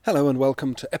Hello and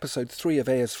welcome to episode 3 of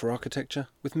Ayers for Architecture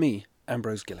with me,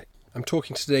 Ambrose Gillick. I'm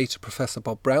talking today to Professor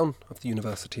Bob Brown of the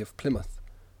University of Plymouth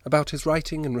about his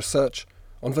writing and research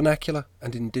on vernacular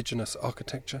and indigenous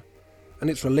architecture and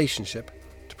its relationship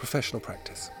to professional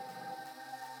practice.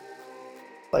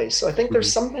 So I think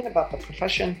there's something about the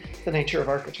profession, the nature of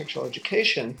architectural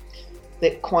education,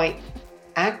 that quite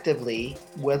actively,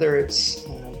 whether it's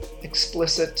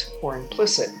explicit or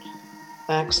implicit,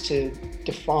 acts to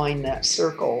define that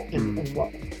circle and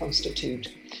what constitute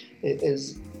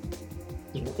is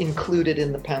included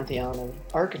in the pantheon of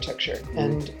architecture.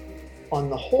 And on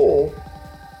the whole,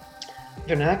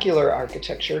 vernacular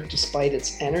architecture, despite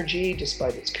its energy,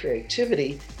 despite its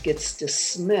creativity, gets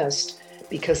dismissed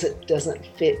because it doesn't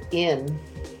fit in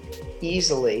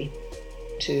easily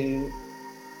to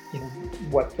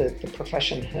what the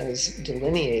profession has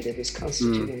delineated as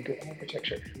constituting good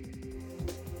architecture.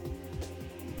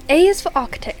 A is for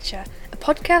Architecture, a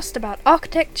podcast about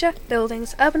architecture,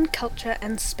 buildings, urban culture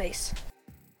and space.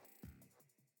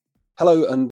 Hello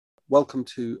and welcome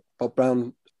to Bob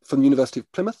Brown from the University of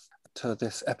Plymouth to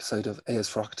this episode of Ayers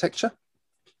for Architecture.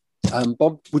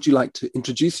 Bob, would you like to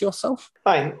introduce yourself?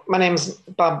 Hi, my name is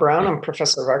Bob Brown. I'm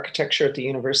Professor of Architecture at the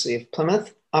University of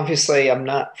Plymouth. Obviously, I'm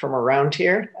not from around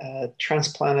here,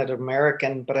 transplanted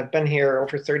American, but I've been here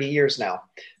over 30 years now.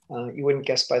 You wouldn't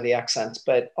guess by the accent,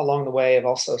 but along the way, I've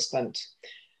also spent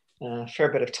a fair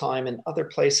bit of time in other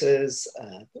places,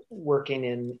 working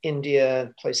in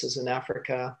India, places in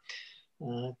Africa,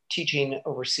 teaching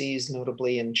overseas,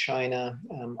 notably in China,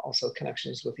 also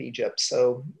connections with Egypt.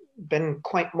 So been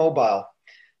quite mobile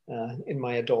in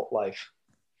my adult life.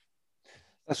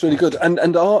 That's really good. And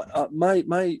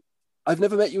I've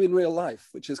never met you in real life,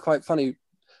 which is quite funny.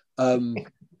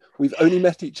 We've only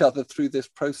met each other through this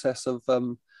process of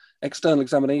external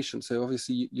examination. So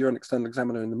obviously you're an external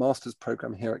examiner in the master's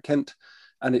program here at Kent.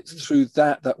 And it's through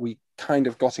that we kind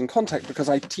of got in contact because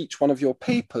I teach one of your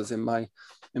papers in my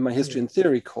history and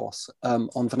theory course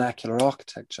on vernacular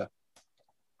architecture,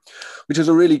 which is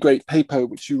a really great paper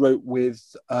which you wrote with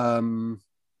Daniel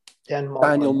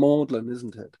Maudlin,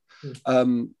 isn't it?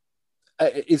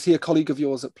 Is he a colleague of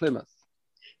yours at Plymouth?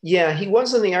 Yeah, he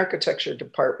was in the architecture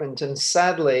department, and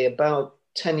sadly, about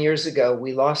 10 years ago,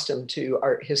 we lost him to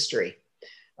art history.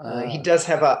 He does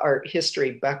have an art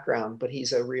history background, but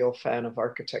he's a real fan of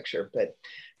architecture. But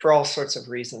for all sorts of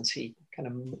reasons, he kind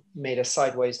of made a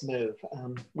sideways move.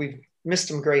 We've missed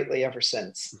him greatly ever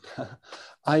since.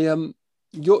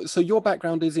 Your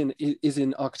background is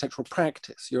in architectural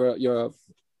practice. You're a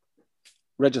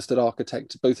registered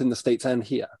architect both in the States and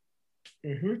here.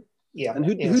 Mm-hmm. Yeah. And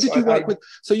who did you work with?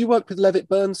 So you worked with Levitt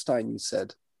Bernstein, you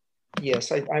said.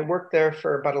 Yes, I worked there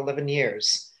for about 11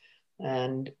 years.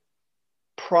 And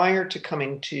prior to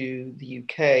coming to the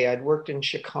UK, I'd worked in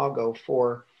Chicago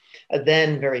for a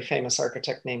then very famous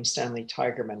architect named Stanley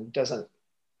Tigerman. Doesn't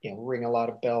ring a lot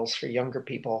of bells for younger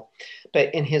people,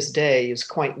 but in his day is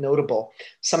quite notable.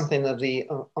 Something of the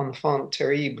enfant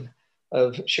terrible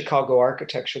of Chicago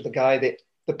architecture, the guy that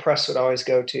the press would always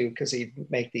go to because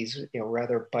he'd make these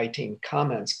rather biting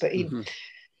comments. But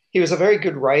he was a very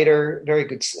good writer, very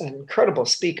good, incredible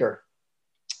speaker.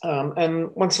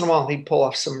 And once in a while, he'd pull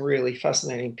off some really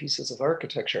fascinating pieces of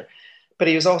architecture. But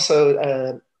he was also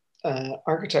an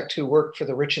architect who worked for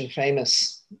the rich and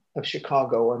famous of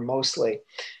Chicago, or mostly.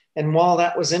 And while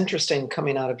that was interesting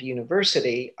coming out of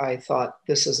university, I thought,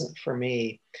 this isn't for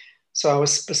me. So I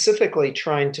was specifically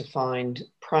trying to find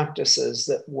practices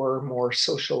that were more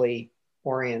socially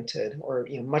oriented or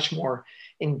much more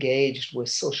engaged with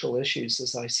social issues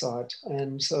as I saw it.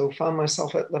 And so found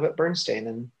myself at Levitt Bernstein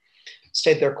and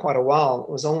stayed there quite a while. It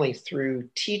was only through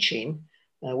teaching,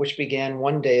 which began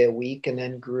one day a week and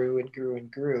then grew and grew and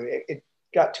grew. It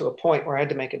got to a point where I had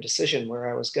to make a decision where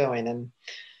I was going and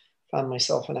found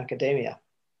myself in academia.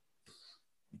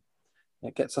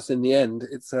 It gets us in the end.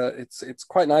 It's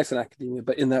quite nice in academia,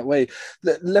 but in that way,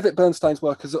 Levitt Bernstein's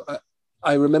work is.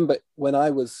 I remember when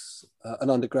I was an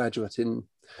undergraduate in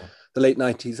the late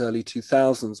 90s, early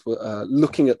 2000s,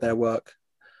 looking at their work.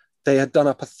 They had done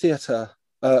up a theatre,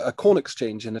 a corn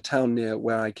exchange in a town near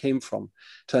where I came from,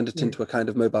 turned it into a kind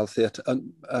of mobile theatre,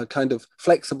 a kind of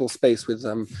flexible space with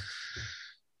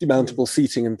demountable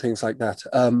seating and things like that.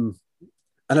 And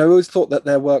I always thought that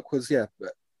their work was,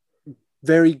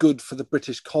 very good for the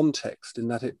British context in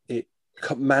that it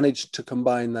managed to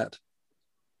combine that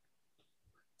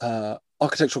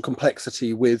architectural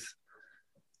complexity with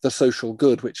the social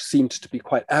good, which seemed to be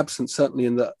quite absent, certainly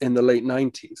in the late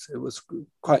 90s. It was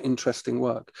quite interesting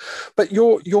work. But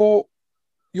your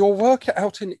work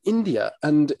out in India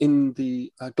and in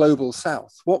the global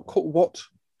South, what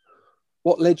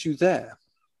led you there?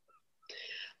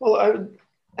 Well,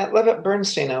 at Levitt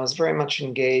Bernstein, I was very much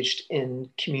engaged in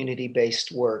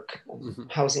community-based work,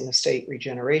 housing estate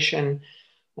regeneration,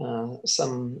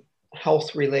 some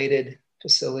health-related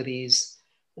facilities,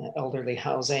 elderly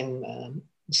housing, and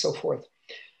so forth.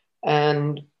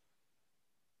 And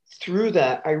through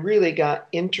that, I really got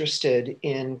interested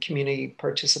in community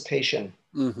participation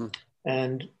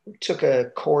and took a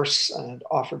course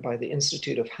offered by the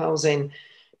Institute of Housing,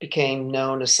 became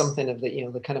known as something of the,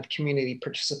 the kind of community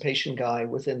participation guy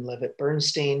within Levitt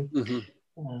Bernstein.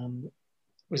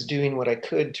 Was doing what I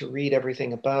could to read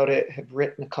everything about it, had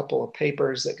written a couple of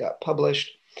papers that got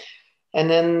published. And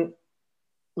then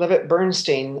Levitt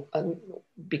Bernstein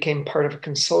became part of a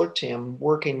consortium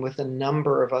working with a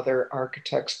number of other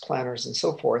architects, planners, and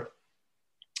so forth,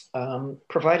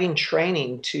 providing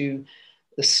training to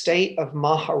the state of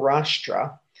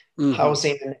Maharashtra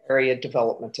Housing and Area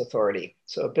Development Authority.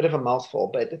 So a bit of a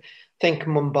mouthful, but think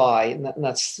Mumbai, and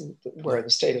that's where the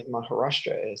state of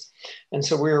Maharashtra is. And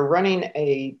so we were running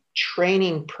a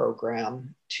training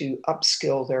program to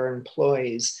upskill their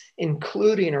employees,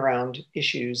 including around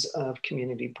issues of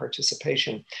community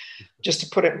participation. Just to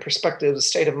put it in perspective, the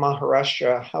state of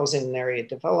Maharashtra Housing and Area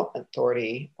Development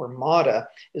Authority, or MADA,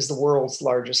 is the world's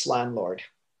largest landlord.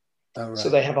 Oh, right. So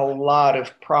they have a lot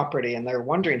of property, and they're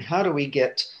wondering, how do we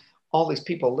get all these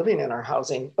people living in our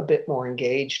housing a bit more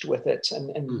engaged with it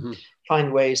and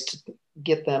find ways to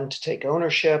get them to take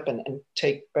ownership and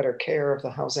take better care of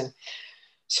the housing.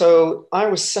 So I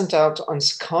was sent out on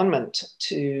secondment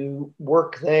to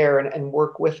work there and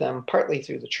work with them, partly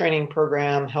through the training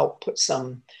program, help put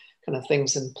some kind of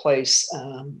things in place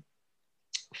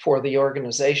for the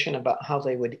organization about how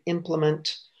they would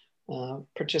implement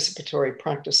participatory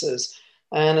practices.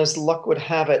 And as luck would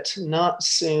have it, not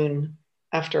soon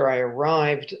after I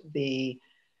arrived, the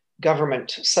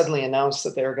government suddenly announced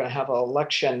that they were going to have an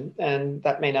election. And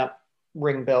that may not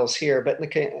ring bells here, but in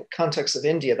the context of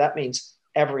India, that means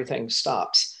everything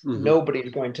stops.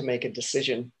 Nobody's going to make a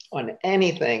decision on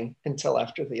anything until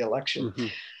after the election.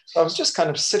 So I was just kind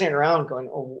of sitting around going,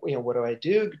 oh, what do I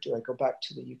do? Do I go back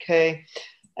to the UK?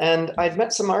 And I'd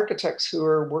met some architects who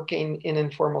were working in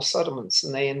informal settlements,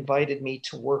 and they invited me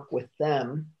to work with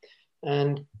them.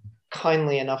 And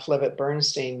kindly enough, Levitt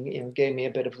Bernstein, gave me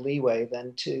a bit of leeway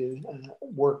then to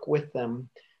work with them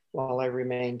while I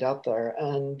remained out there.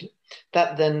 And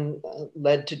that then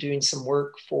led to doing some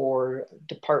work for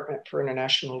Department for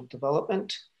International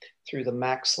Development through the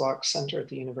Max Lock Center at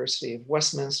the University of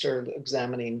Westminster,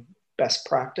 examining best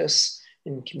practice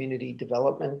in community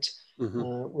development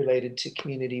related to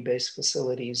community-based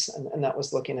facilities. And that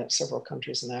was looking at several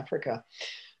countries in Africa.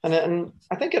 And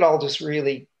I think it all just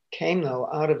really came, though,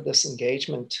 out of this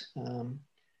engagement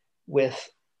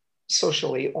with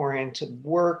socially oriented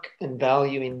work and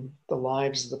valuing the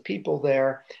lives of the people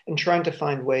there and trying to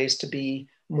find ways to be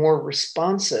more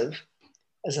responsive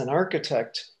as an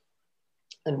architect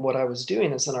and what I was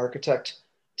doing as an architect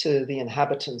to the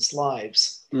inhabitants'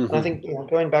 lives. And I think,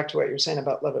 going back to what you're saying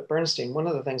about Levitt Bernstein, one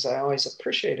of the things I always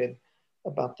appreciated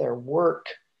about their work,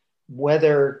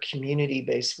 whether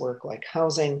community-based work like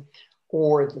housing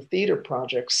or the theater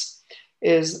projects,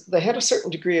 is they had a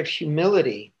certain degree of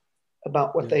humility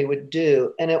about what they would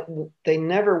do. And they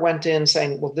never went in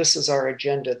saying, well, this is our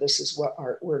agenda, this is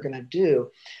what we're going to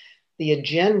do. The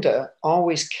agenda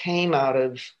always came out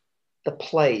of the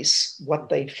place, what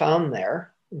they found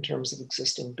there in terms of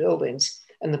existing buildings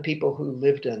and the people who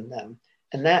lived in them.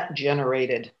 And that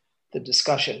generated the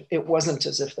discussion. It wasn't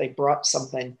as if they brought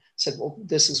something, said, well,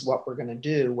 this is what we're going to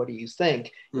do. What do you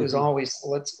think? It was always,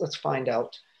 let's find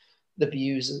out the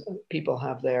views people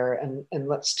have there, and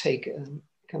let's take a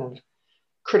kind of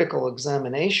critical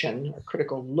examination or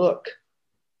critical look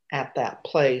at that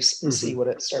place and see what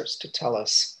it starts to tell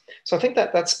us. So I think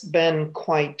that that's been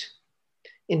quite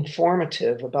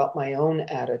informative about my own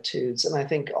attitudes, and I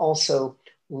think also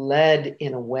led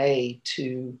in a way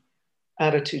to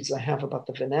attitudes I have about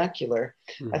the vernacular.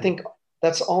 I think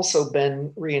that's also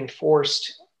been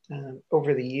reinforced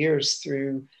over the years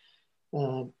through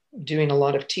doing a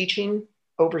lot of teaching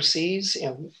overseas.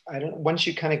 Once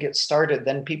you kind of get started,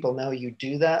 then people know you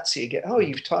do that. So you get, oh,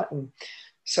 you've taught in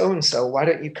so-and-so, why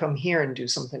don't you come here and do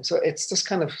something? So it's just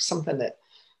kind of something that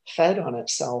fed on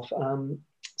itself.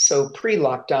 So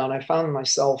pre-lockdown, I found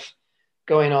myself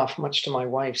going off, much to my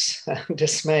wife's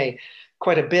dismay,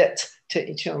 quite a bit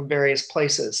to various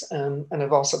places. And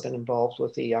I've also been involved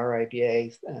with the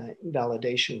RIBA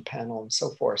validation panel and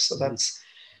so forth. So that's,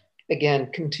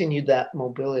 again, continued that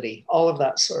mobility. All of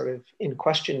that sort of in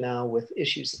question now with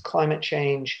issues of climate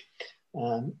change,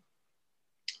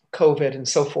 COVID and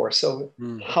so forth. So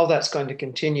how that's going to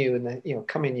continue in the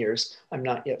coming years, I'm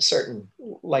not yet certain.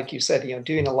 Like you said,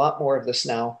 doing a lot more of this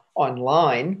now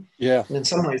online. Yeah. And in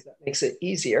some ways that makes it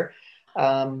easier.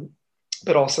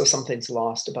 But also something's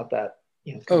lost about that.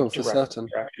 Oh, for certain.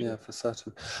 Yeah, for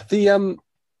certain.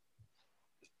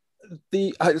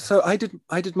 So I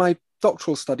did my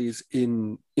doctoral studies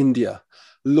in India,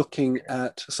 looking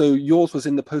at, so yours was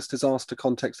in the post-disaster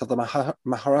context of the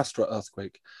Maharashtra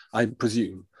earthquake, I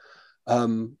presume,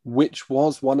 which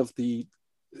was one of the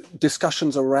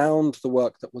discussions around the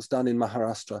work that was done in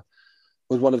Maharashtra,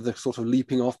 was one of the sort of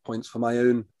leaping off points for my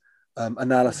own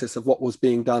analysis of what was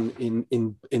being done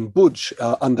in Bhuj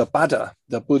under BADA,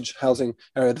 the Bhuj Housing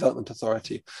Area Development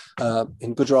Authority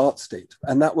in Gujarat state.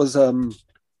 And that was,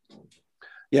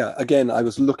 again, I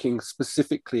was looking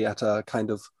specifically at a kind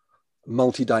of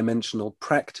multi-dimensional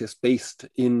practice based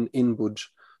in Bhuj,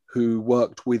 who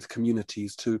worked with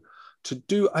communities to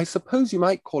do, I suppose you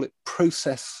might call it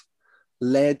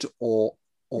process-led or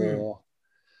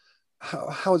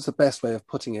how is the best way of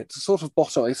putting it? It's a sort of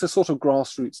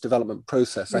grassroots development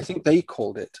process. I think they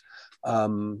called it,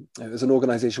 there's an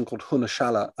organization called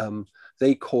Hunashala,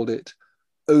 they called it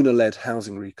owner-led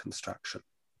housing reconstruction,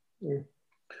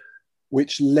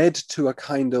 which led to a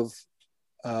kind of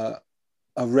a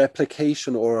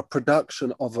replication or a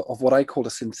production of what I call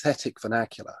a synthetic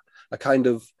vernacular, a kind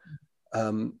of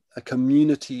a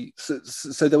community.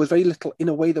 So there was very little, in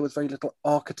a way, there was very little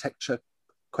architecture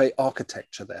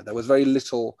there. There was very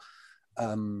little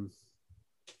of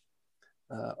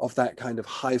that kind of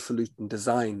highfalutin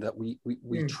design that we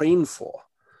train for.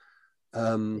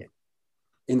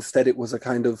 Instead, it was a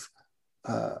kind of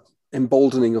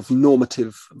emboldening of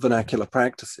normative vernacular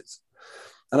practices.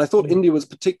 And I thought India was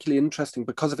particularly interesting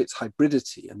because of its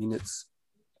hybridity. I mean, it's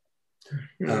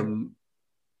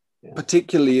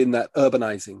particularly in that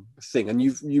urbanizing thing. And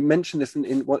you mentioned this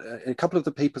in a couple of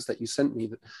the papers that you sent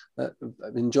me that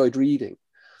I've enjoyed reading,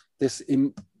 the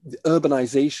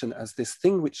urbanization as this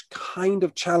thing which kind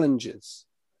of challenges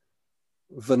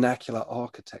vernacular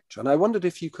architecture. And I wondered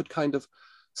if you could kind of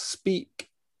speak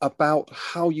about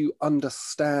how you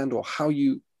understand or how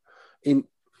you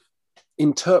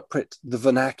interpret the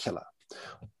vernacular,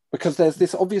 because there's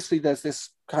this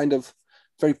kind of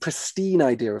very pristine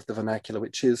idea of the vernacular,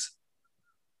 which is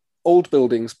old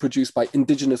buildings produced by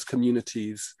indigenous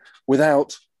communities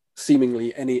without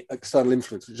seemingly any external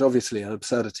influence, which is obviously an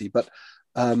absurdity, but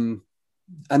and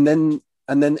then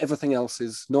everything else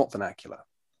is not vernacular.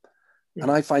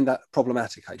 And I find that a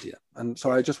problematic idea. And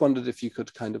so I just wondered if you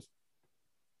could kind of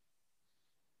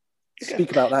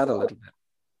speak about that a little bit.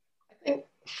 I think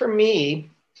for me,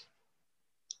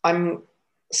 I'm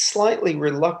slightly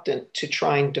reluctant to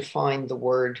try and define the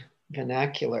word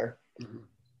vernacular,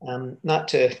 not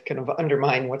to kind of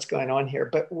undermine what's going on here,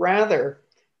 but rather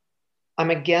I'm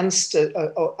against,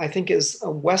 I think, is a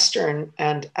Western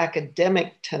and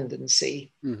academic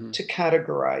tendency to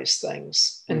categorize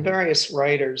things. And various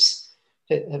writers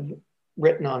have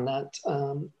written on that,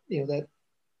 that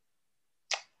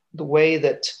the way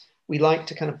that we like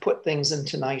to kind of put things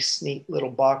into nice, neat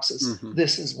little boxes.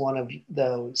 This is one of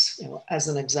those. As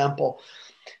an example,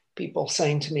 people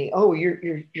saying to me, "Oh,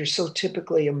 you're so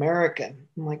typically American."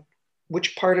 I'm like,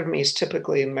 which part of me is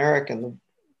typically American?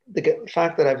 The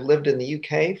fact that I've lived in the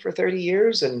UK for 30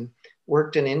 years and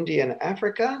worked in India and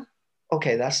Africa?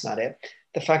 Okay, that's not it.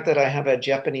 The fact that I have a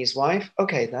Japanese wife?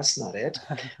 Okay, that's not it.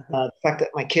 The fact that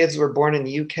my kids were born in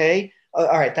the UK? All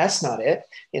right, that's not it.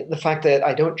 The fact that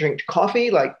I don't drink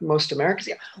coffee like most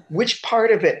Americans. Which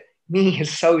part of it, me,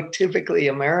 is so typically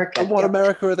American? And what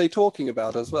America are they talking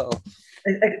about as well?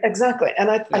 Exactly. And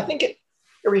I think it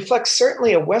reflects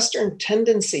certainly a Western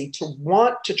tendency to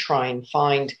want to try and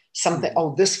find something,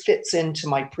 oh, this fits into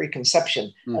my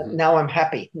preconception. Now I'm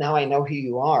happy. Now I know who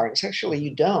you are. It's actually,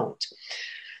 you don't.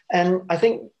 And I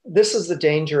think this is the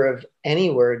danger of any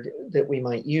word that we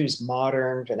might use,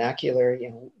 modern, vernacular,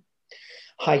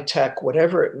 high tech,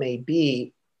 whatever it may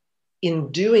be.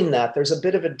 In doing that, there's a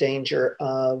bit of a danger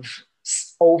of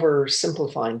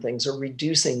oversimplifying things or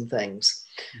reducing things.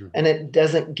 And it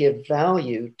doesn't give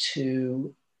value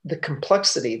to the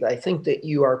complexity that I think that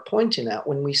you are pointing at.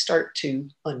 When we start to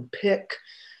unpick,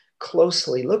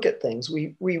 closely look at things,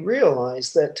 we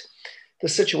realize that the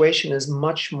situation is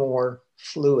much more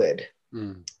fluid.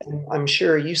 And I'm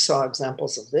sure you saw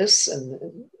examples of this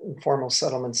in informal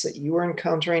settlements that you were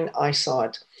encountering. I saw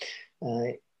it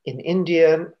in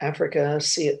India, Africa,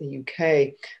 see it in the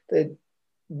UK. The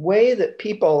way that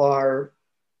people are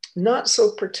not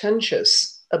so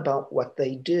pretentious about what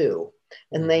they do,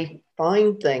 and they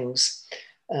find things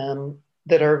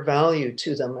that are value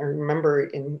to them. I remember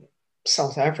in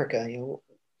South Africa,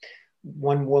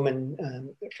 one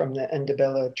woman from the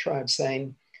Ndebele tribe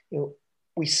saying,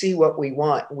 we see what we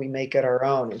want, we make it our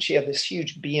own. And she had this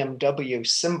huge BMW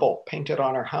symbol painted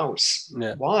on her house.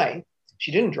 Yeah. Why?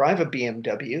 She didn't drive a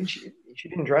BMW. She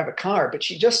didn't drive a car, but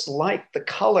she just liked the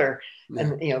color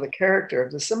and the character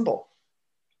of the symbol.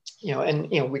 And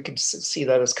we could see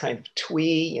that as kind of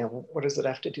twee. What does it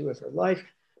have to do with her life?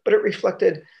 But it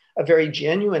reflected a very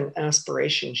genuine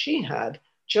aspiration she had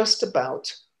just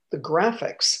about the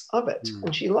graphics of it,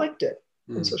 and she liked it.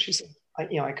 And so she said,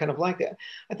 I kind of like that.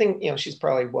 I think, she's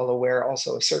probably well aware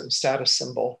also a certain status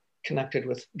symbol connected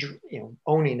with,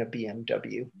 owning a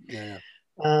BMW. Yeah.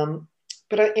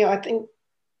 But I think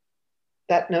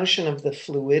that notion of the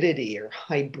fluidity or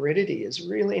hybridity is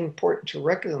really important to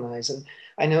recognize. And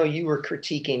I know you were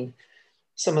critiquing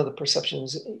some of the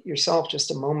perceptions yourself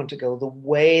just a moment ago, the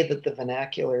way that the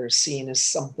vernacular is seen as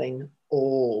something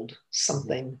old,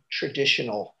 something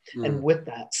traditional, and with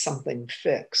that, something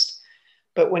fixed.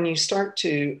 But when you start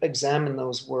to examine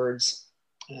those words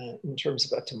in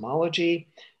terms of etymology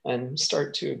and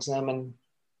start to examine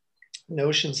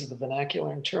notions of the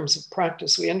vernacular in terms of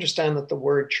practice, we understand that the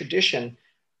word tradition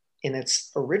in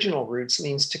its original roots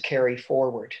means to carry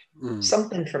forward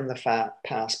something from the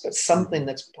past, but something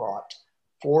that's brought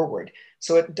forward.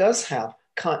 So it does have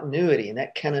continuity and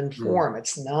it can inform.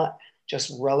 It's not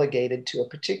just relegated to a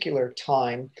particular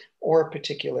time or a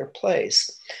particular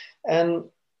place. And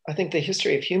I think the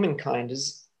history of humankind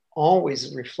has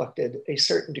always reflected a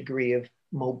certain degree of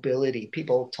mobility.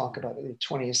 People talk about in the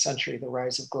 20th century, the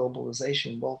rise of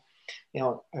globalization. Well,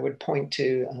 I would point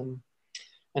to,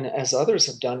 and as others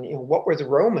have done, what were the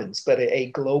Romans but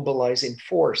a globalizing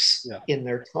force in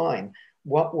their time?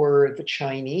 What were the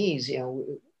Chinese,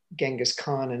 Genghis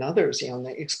Khan and others, and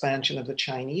the expansion of the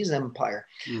Chinese empire?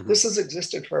 This has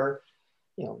existed for,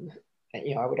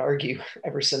 I would argue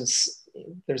ever since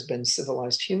there's been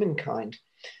civilized humankind,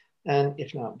 and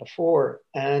if not before.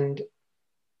 And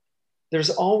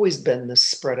there's always been this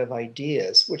spread of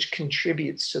ideas, which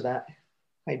contributes to that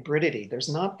hybridity. There's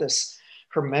not this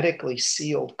hermetically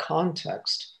sealed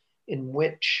context in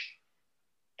which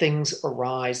things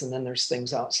arise and then there's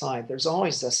things outside. There's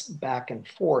always this back and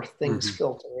forth, things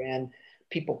filter in,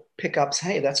 people pick up,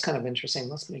 hey, that's kind of interesting,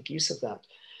 let's make use of that.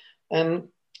 And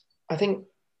I think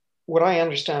what I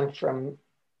understand from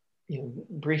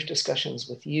brief discussions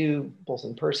with you, both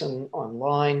in person,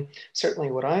 online,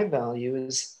 certainly what I value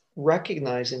is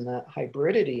recognizing that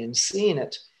hybridity and seeing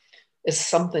it as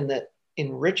something that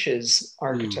enriches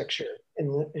architecture,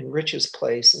 enriches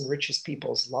place, enriches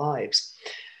people's lives.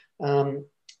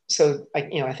 So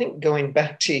I think going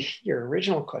back to your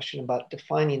original question about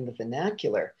defining the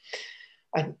vernacular,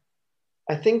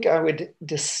 I think I would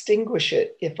distinguish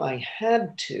it, if I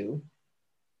had to,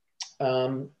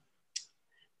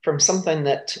 from something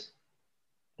that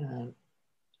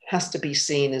has to be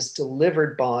seen as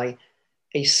delivered by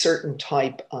a certain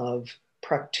type of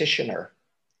practitioner.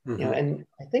 And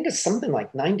I think it's something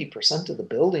like 90% of the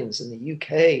buildings in the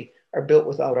UK are built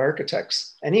without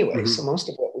architects anyway. So most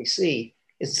of what we see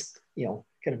is,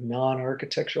 kind of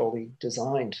non-architecturally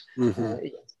designed,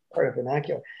 part of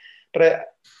vernacular.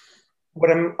 But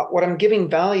what I'm giving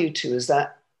value to is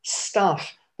that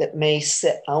stuff that may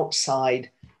sit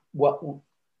outside what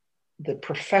the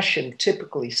profession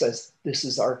typically says this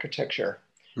is architecture.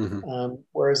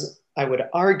 Whereas I would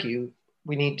argue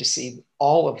we need to see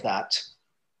all of that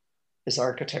as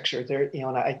architecture. There,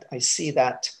 and I see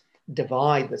that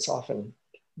divide that's often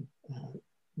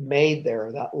made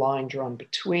there, that line drawn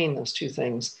between those two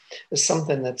things, as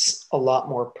something that's a lot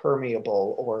more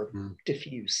permeable or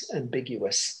diffuse,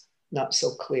 ambiguous, not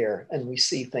so clear. And we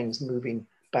see things moving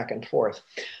back and forth.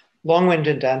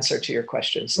 Long-winded answer to your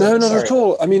question. So no, not at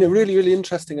all. I mean, really, really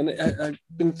interesting. And I've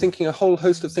been thinking a whole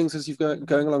host of things as you've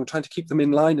going along, trying to keep them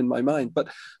in line in my mind. But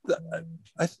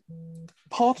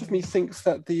part of me thinks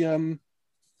that the,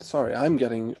 sorry, I'm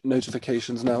getting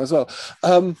notifications now as well.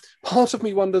 Part of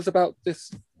me wonders about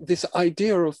this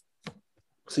idea of,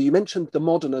 so you mentioned the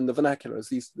modern and the vernacular as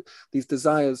these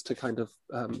desires to kind of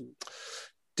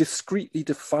discreetly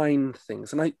define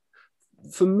things. And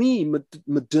for me,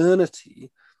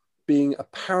 modernity, being a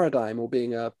paradigm or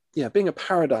being a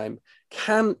paradigm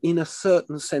can in a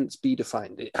certain sense be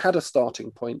defined. It had a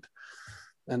starting point,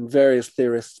 and various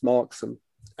theorists, Marx and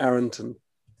Arendt and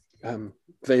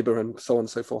Weber and so on and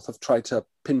so forth, have tried to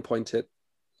pinpoint it.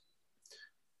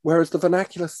 Whereas the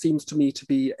vernacular seems to me to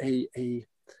be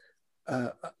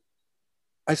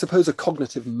I suppose a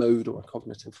cognitive mode or a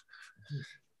cognitive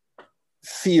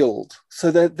field.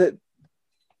 So that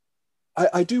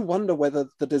I do wonder whether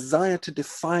the desire to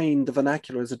define the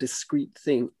vernacular as a discrete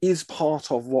thing is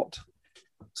part of what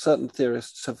certain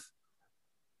theorists have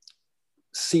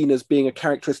seen as being a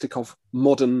characteristic of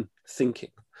modern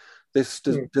thinking. This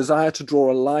desire to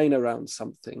draw a line around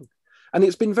something. And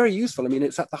it's been very useful. I mean,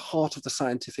 it's at the heart of the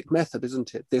scientific method,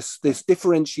 isn't it? This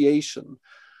differentiation,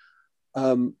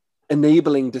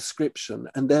 enabling description,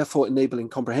 and therefore enabling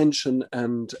comprehension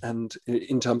and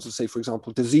in terms of, say, for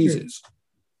example, diseases,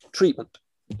 treatment.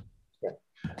 Yeah.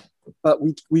 But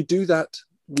we do that,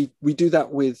 we do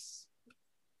that with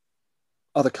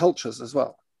other cultures as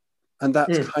well. And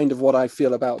that's kind of what I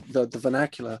feel about the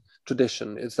vernacular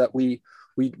tradition, is that we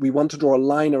want to draw a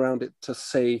line around it to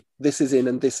say this is in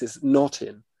and this is not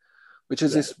in, which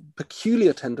is this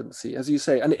peculiar tendency, as you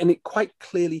say, and it quite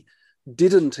clearly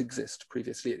didn't exist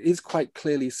previously. It is quite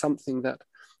clearly something that,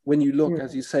 when you look,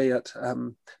 as you say, at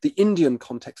the Indian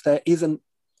context, there is an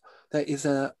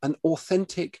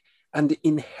authentic and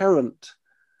inherent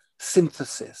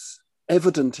synthesis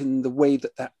evident in the way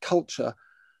that culture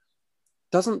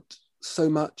doesn't so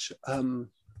much,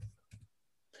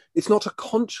 it's not a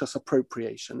conscious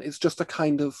appropriation. It's just a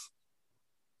kind of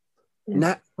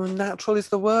natural is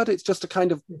the word. It's just a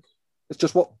kind of, it's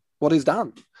just what is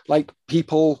done. Like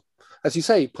people, as you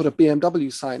say, put a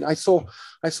BMW sign. I saw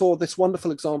this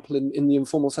wonderful example in the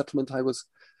informal settlement I was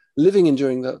living in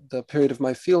during the period of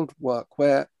my field work,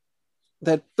 where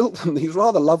they'd built them these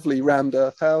rather lovely rammed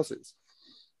earth houses.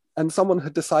 And someone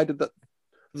had decided that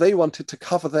they wanted to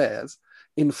cover theirs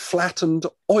in flattened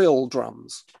oil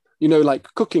drums, you know,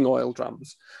 like cooking oil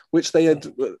drums, which they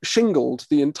had shingled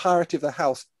the entirety of the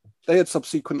house. They had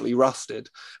subsequently rusted,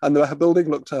 and the building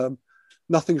looked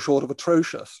nothing short of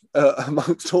atrocious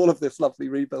amongst all of this lovely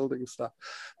rebuilding stuff.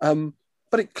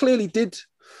 But it clearly did.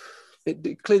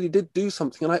 It clearly did do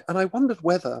something, and I wondered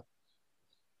whether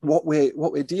what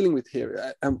we're dealing with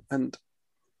here, and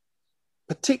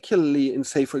particularly in,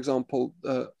 say, for example,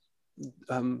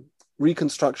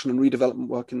 reconstruction and redevelopment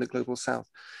work in the global south,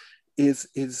 is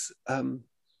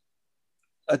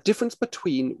a difference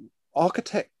between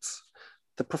architects,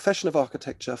 the profession of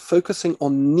architecture, focusing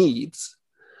on needs,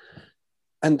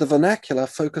 and the vernacular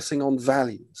focusing on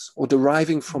values or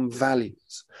deriving from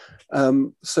values.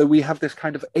 So we have this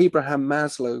kind of Abraham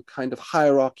Maslow kind of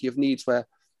hierarchy of needs, where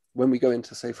when we go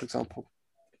into, say, for example,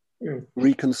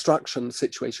 reconstruction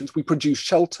situations, we produce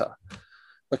shelter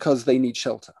because they need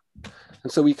shelter.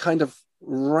 And so we kind of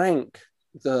rank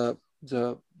the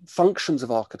functions of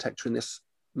architecture in this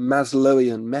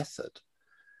Maslowian method.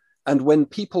 And when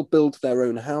people build their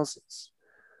own houses,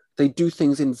 they do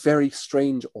things in very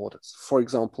strange orders. For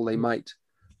example, they might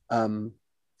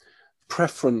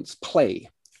preference play,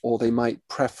 or they might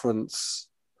preference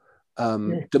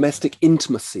domestic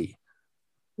intimacy,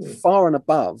 far and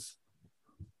above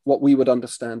what we would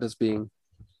understand as being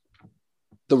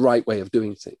the right way of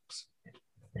doing things.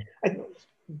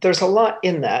 There's a lot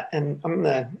in that, and I'm going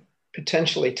to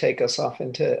potentially take us off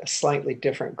into a slightly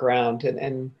different ground,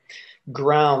 and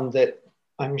ground that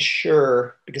I'm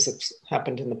sure, because it's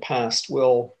happened in the past,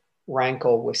 will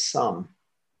rankle with some.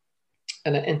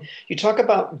 And you talk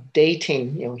about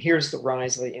dating, you know, here's the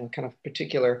rise of a kind of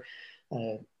particular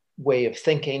way of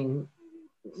thinking,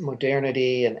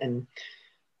 modernity, and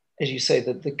as you say,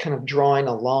 the kind of drawing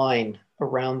a line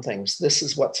around things. This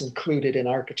is what's included in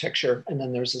architecture, and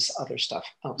then there's this other stuff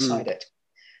outside it.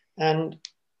 And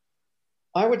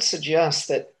I would suggest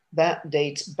that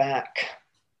dates back,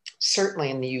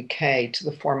 certainly in the UK, to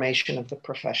the formation of the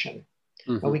profession.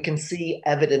 And we can see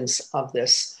evidence of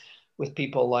this with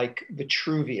people like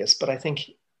Vitruvius, but I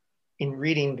think in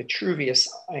reading Vitruvius,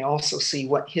 I also see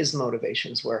what his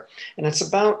motivations were. And it's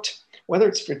about, whether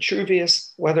it's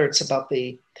Vitruvius, whether it's about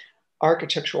the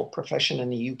architectural profession in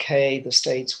the UK, the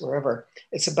States, wherever,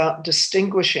 it's about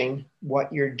distinguishing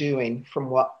what you're doing from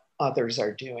what others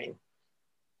are doing.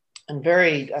 And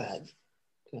very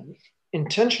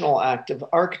intentional act of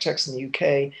architects in the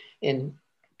UK in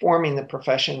forming the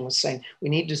profession was saying, we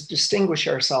need to distinguish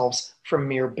ourselves from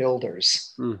mere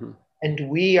builders. And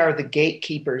we are the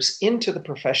gatekeepers into the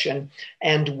profession,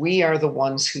 and we are the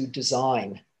ones who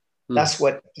design. That's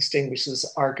what distinguishes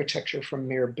architecture from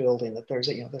mere building, that there's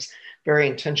this very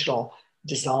intentional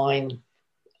design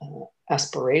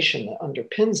aspiration that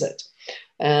underpins it.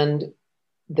 And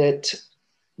that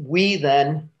we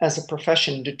then, as a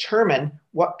profession, determine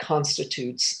what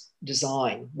constitutes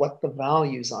design, what the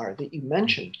values are that you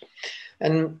mentioned.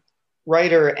 And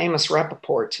writer Amos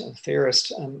Rappaport, a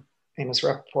theorist, Amos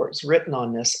Rappaport has written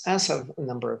on this, as have a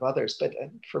number of others. But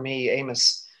for me,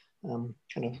 Amos kind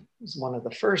of was one of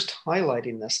the first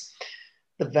highlighting this.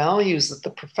 The values that the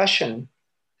profession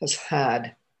has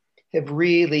had have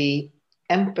really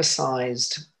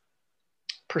emphasized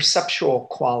perceptual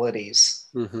qualities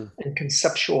and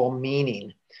conceptual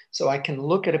meaning. So I can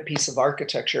look at a piece of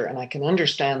architecture and I can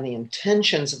understand the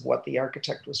intentions of what the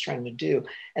architect was trying to do.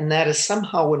 And that is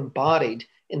somehow embodied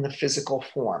in the physical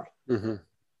form.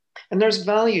 And there's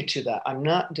value to that. I'm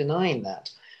not denying that.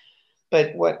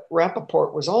 But what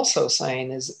Rappaport was also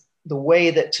saying is the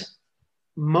way that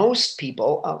most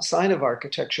people outside of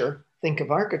architecture think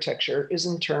of architecture is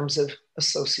in terms of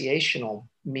associational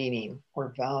meaning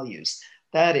or values.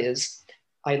 That is,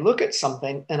 I look at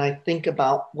something and I think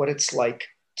about what it's like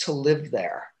to live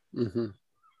there.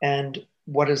 And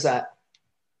what does that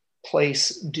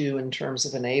place do in terms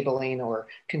of enabling or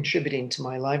contributing to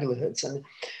my livelihoods? And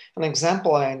an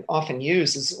example I often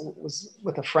use was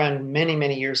with a friend many,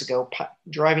 many years ago,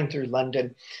 driving through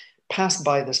London, passed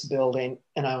by this building,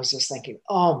 and I was just thinking,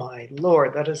 oh my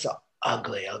Lord, that is an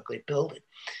ugly, ugly building.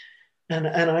 And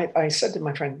I said to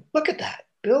my friend, look at that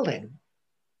building.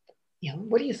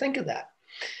 What do you think of that?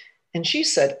 And she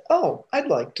said, oh, I'd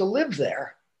like to live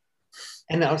there.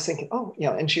 And I was thinking,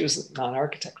 and she was not an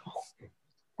architect. Oh,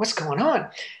 what's going on?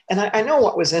 And I know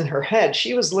what was in her head.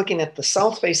 She was looking at the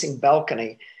south-facing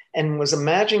balcony and was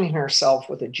imagining herself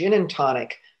with a gin and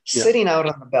tonic, sitting out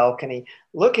on the balcony,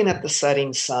 looking at the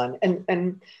setting sun.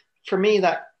 And for me,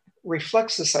 that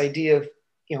reflects this idea of,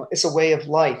 it's a way of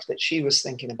life that she was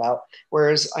thinking about.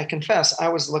 Whereas I confess, I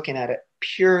was looking at it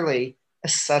purely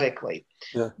aesthetically.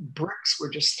 Bricks were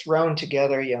just thrown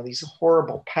together, these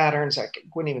horrible patterns. I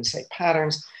wouldn't even say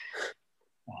patterns,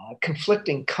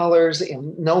 conflicting colors,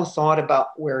 no thought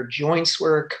about where joints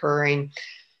were occurring,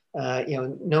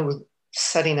 no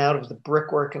setting out of the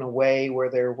brickwork in a way where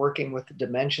they're working with the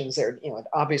dimensions. They're,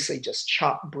 obviously just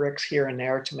chopped bricks here and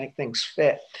there to make things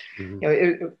fit.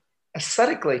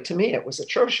 Aesthetically, to me, it was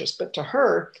atrocious, but to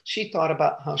her, she thought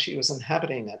about how she was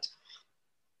inhabiting it.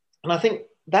 And I think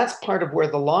that's part of where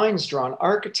the line's drawn.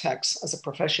 Architects as a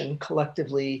profession,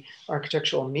 collectively,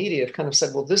 architectural media have kind of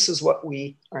said, well, this is what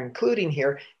we are including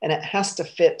here, and it has to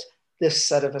fit this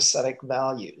set of aesthetic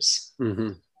values.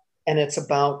 And it's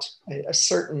about a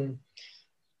certain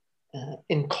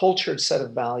encultured set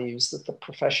of values that the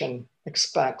profession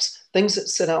expects. Things that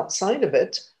sit outside of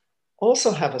it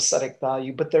also have aesthetic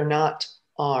value, but they're not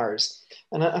ours.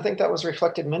 And I think that was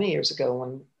reflected many years ago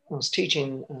when I was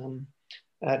teaching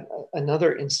at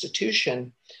another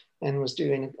institution and was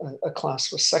doing a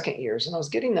class with second years. And I was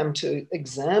getting them to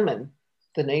examine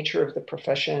the nature of the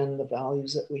profession, the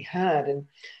values that we had, and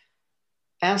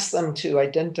ask them to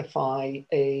identify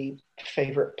a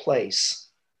favorite place.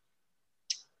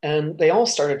 And they all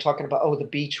started talking about, the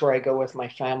beach where I go with my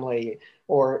family,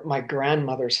 or my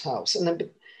grandmother's house. And then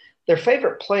their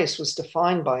favorite place was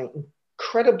defined by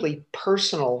incredibly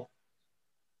personal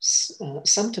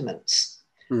sentiments.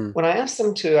 When I asked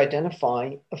them to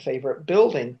identify a favorite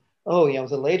building,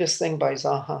 the latest thing by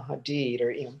Zaha Hadid,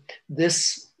 or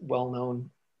this well-known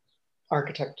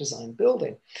architect designed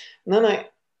building.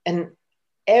 And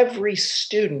every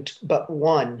student but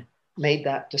one made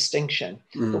that distinction.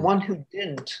 The one who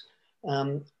didn't,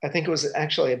 I think it was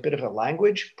actually a bit of a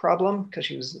language problem, because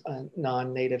she was a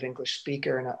non-native English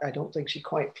speaker, and I don't think she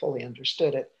quite fully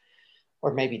understood it,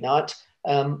 or maybe not.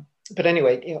 But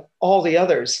anyway, all the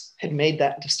others had made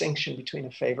that distinction between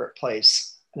a favorite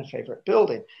place and a favorite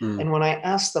building. And when I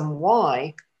asked them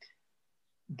why,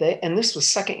 and this was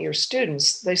second year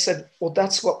students, they said, well,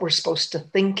 that's what we're supposed to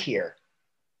think here.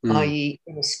 I.e.,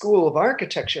 in the School of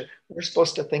Architecture, we're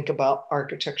supposed to think about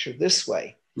architecture this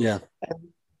way.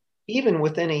 And even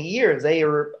within a year, they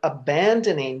are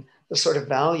abandoning the sort of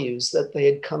values that they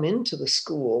had come into the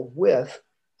school with,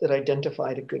 that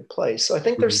identified a good place. So I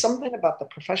think there's something about the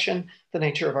profession, the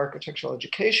nature of architectural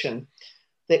education,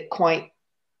 that quite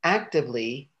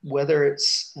actively, whether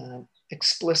it's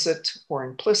explicit or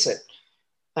implicit,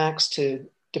 acts to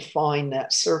define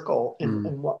that circle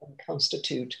and what would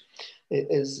constitute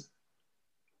is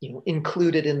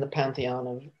included in the pantheon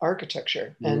of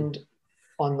architecture. And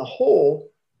on the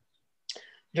whole,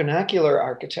 vernacular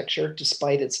architecture,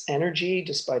 despite its energy,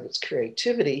 despite its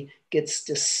creativity, gets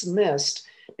dismissed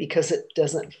because it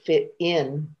doesn't fit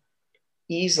in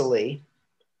easily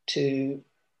to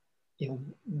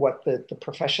what the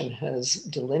profession has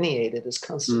delineated as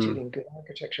constituting good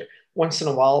architecture. Once in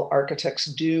a while, architects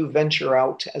do venture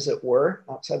out, as it were,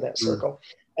 outside that circle,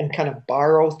 and kind of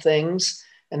borrow things.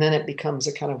 And then it becomes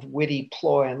a kind of witty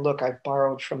ploy. And look, I've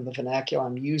borrowed from the vernacular.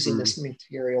 I'm using this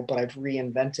material, but I've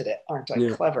reinvented it. Aren't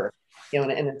I clever?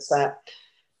 And it's that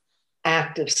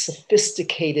act of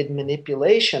sophisticated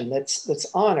manipulation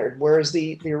that's honored, whereas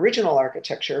the original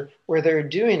architecture, where they're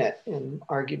doing it in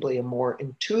arguably a more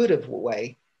intuitive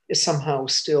way, is somehow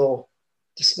still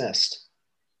dismissed.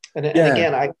 And Yeah.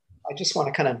 again, I just want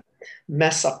to kind of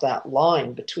mess up that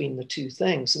line between the two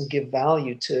things and give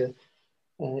value to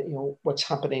what's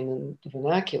happening in the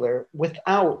vernacular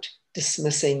without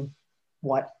dismissing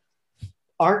what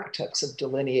architects have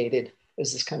delineated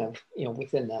as this kind of,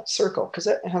 within that circle, because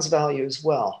it has value as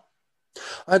well.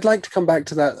 I'd like to come back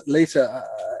to that later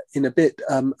in a bit,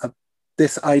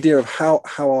 this idea of how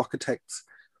architects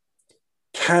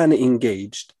can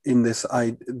engage in this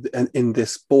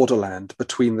borderland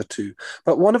between the two.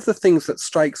 But one of the things that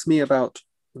strikes me about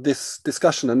this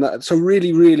discussion, and that's a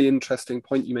really, really interesting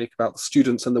point you make about the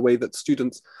students and the way that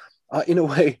students are, in a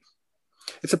way,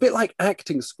 it's a bit like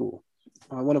acting school.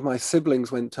 One of my siblings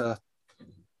went to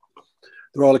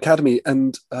the Royal Academy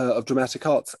of Dramatic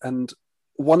Arts, and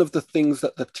one of the things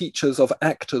that the teachers of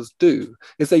actors do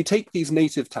is they take these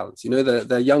native talents,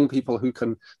 they're young people who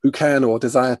can or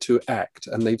desire to act,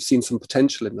 and they've seen some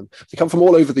potential in them. They come from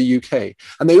all over the UK,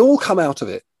 and they all come out of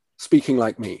it speaking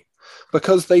like me,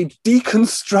 because they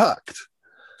deconstruct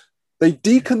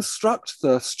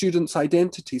the student's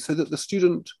identity so that the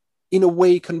student, in a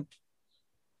way, can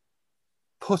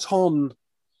put on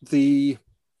the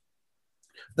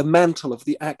mantle of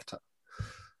the actor.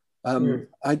 I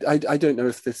don't know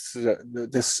if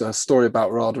this story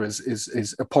about Rada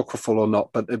is apocryphal or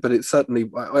not, but it's certainly,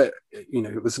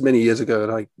 it was many years ago,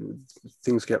 and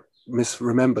things get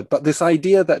misremembered. But this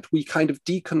idea that we kind of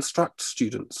deconstruct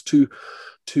students to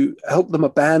help them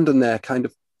abandon their kind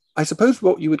of, I suppose,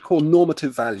 what you would call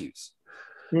normative values,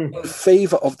 in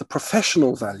favor of the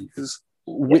professional values,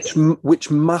 which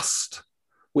must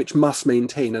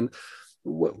maintain. And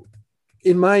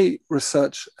in my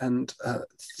research and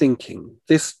thinking,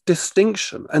 this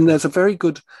distinction, and there's a very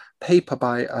good paper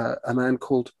by a man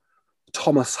called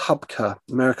Thomas Hubker,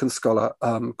 American scholar,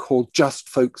 called Just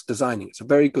Folks Designing. It's a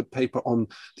very good paper on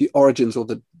the origins or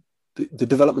the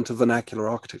development of vernacular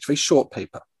architecture, very short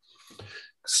paper,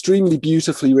 extremely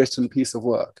beautifully written piece of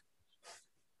work.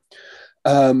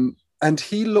 And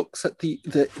he looks at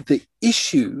the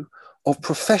issue of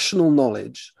professional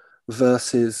knowledge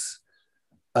versus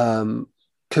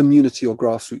community or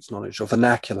grassroots knowledge or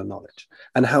vernacular knowledge,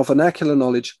 and how vernacular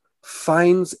knowledge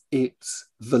finds its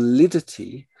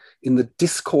validity in the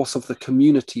discourse of the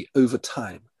community over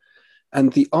time.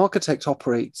 And the architect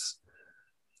operates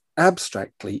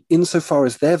abstractly insofar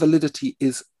as their validity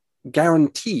is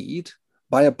guaranteed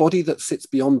by a body that sits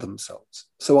beyond themselves.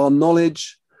 So our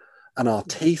knowledge and our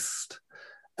taste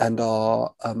and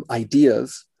our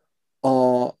ideas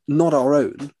are not our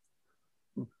own,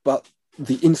 but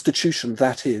the institution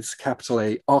that is, capital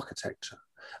A, architecture.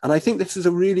 And I think this is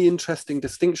a really interesting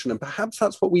distinction. And perhaps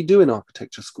that's what we do in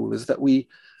architecture school, is that we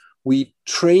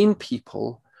train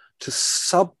people to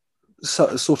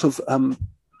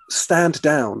stand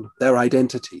down their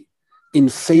identity in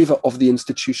favor of the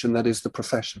institution that is the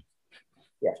profession.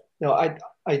 Yeah, no, I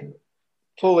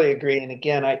fully agree. And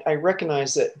again, I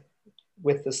recognize that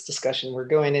with this discussion, we're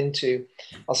going into,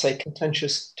 I'll say,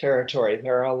 contentious territory.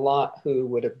 There are a lot who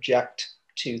would object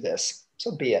to this,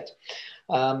 so be it.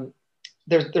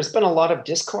 There's been a lot of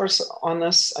discourse on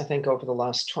this, I think, over the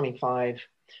last 25,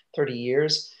 30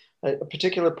 years. A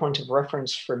particular point of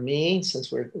reference for me,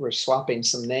 since we're swapping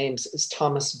some names, is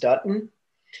Thomas Dutton,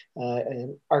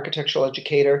 an architectural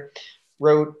educator,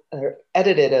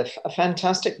 edited a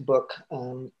fantastic book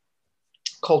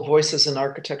called Voices in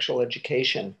Architectural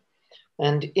Education.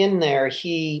 And in there,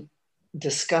 he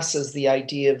discusses the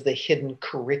idea of the hidden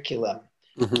curriculum.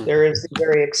 Mm-hmm. There is a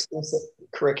very explicit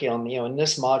curriculum. In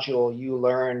this module, you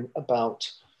learn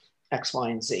about X, Y,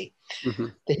 and Z. Mm-hmm.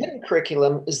 The hidden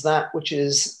curriculum is that which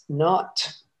is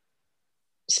not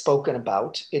spoken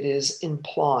about. It is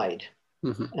implied.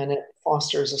 Mm-hmm. And it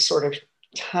fosters a sort of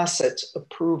tacit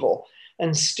approval.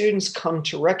 And students come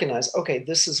to recognize, okay,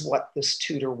 this is what this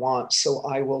tutor wants, so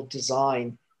I will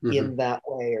design mm-hmm. in that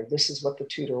way, or this is what the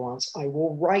tutor wants, I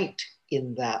will write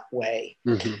in that way.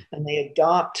 Mm-hmm. And they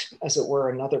adopt, as it were,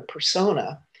 another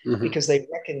persona mm-hmm. because they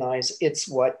recognize it's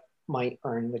what might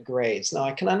earn the grades. Now,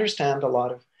 I can understand a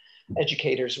lot of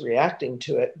educators reacting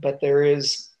to it, but there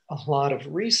is a lot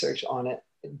of research on it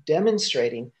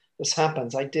demonstrating this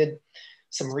happens. I did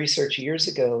some research years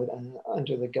ago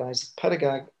under the guise of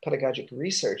pedagogic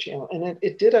research, and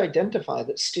it did identify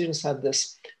that students had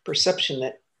this perception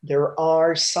that there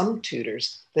are some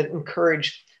tutors that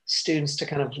encourage students to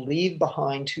kind of leave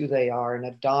behind who they are and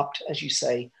adopt, as you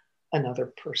say, another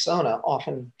persona,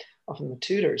 often the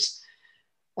tutors.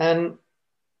 And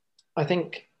I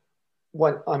think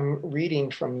what I'm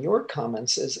reading from your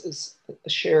comments is a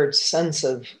shared sense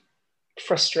of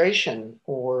frustration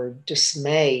or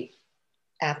dismay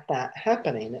at that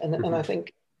happening. And I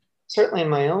think certainly in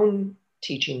my own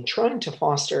teaching, trying to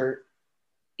foster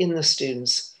in the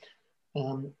students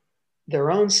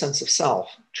their own sense of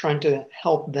self, trying to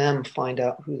help them find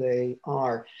out who they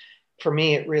are. For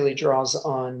me, it really draws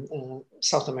on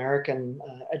South American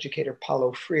educator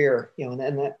Paulo Freire,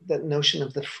 and that notion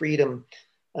of the freedom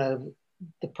of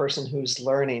the person who's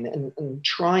learning, and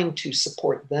trying to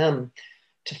support them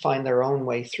to find their own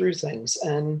way through things.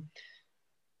 And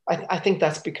I think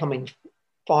that's becoming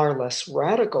far less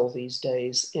radical these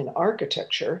days in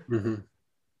architecture. Mm-hmm.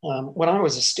 When I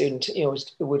was a student, it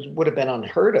would have been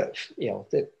unheard of,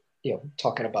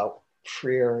 talking about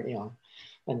Freire,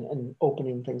 and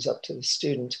opening things up to the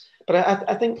student. But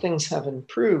I think things have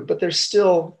improved, but there's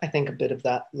still, I think, a bit of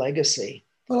that legacy.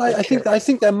 Well, I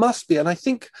think there must be, and I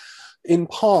think in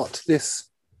part this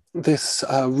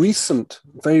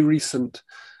very recent.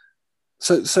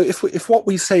 So if what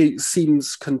we say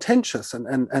seems contentious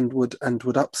and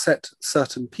would upset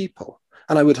certain people,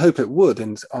 and I would hope it would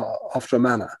after a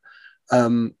manner,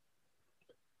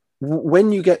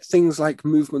 when you get things like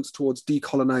movements towards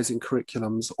decolonizing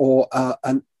curriculums, or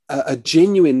a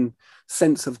genuine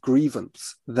sense of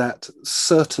grievance that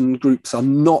certain groups are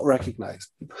not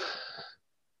recognized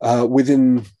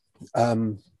within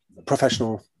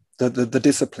professional the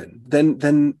discipline,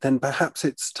 then perhaps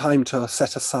it's time to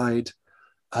set aside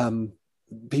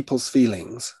people's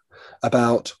feelings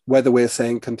about whether we're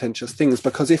saying contentious things,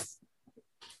 because if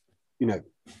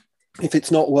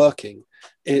it's not working,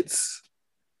 it's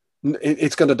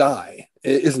going to die,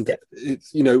 isn't it?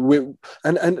 It's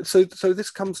so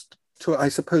this comes to, I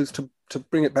suppose, to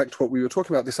bring it back to what we were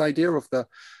talking about, this idea of the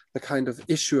kind of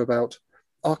issue about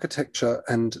architecture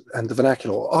and the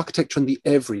vernacular, or architecture and the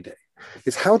everyday,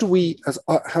 is how do we,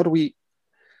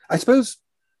 I suppose,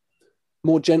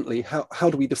 more gently, how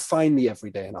do we define the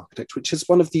everyday in architecture, which is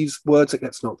one of these words that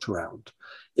gets knocked around.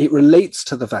 It relates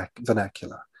to the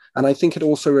vernacular, and I think it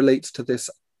also relates to this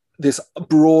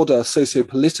broader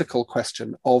socio-political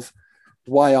question of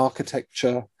why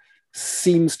architecture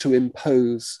seems to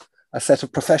impose a set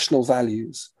of professional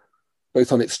values,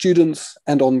 both on its students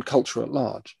and on culture at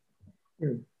large.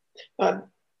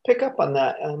 Pick up on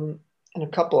that in a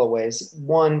couple of ways.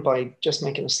 One, by just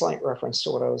making a slight reference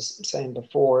to what I was saying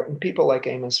before, and people like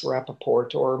Amos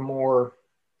Rappaport, or more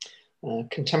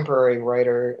contemporary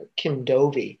writer Kim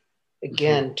Dovey,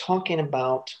 again, talking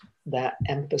about that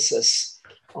emphasis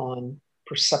on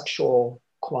perceptual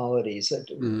qualities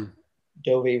that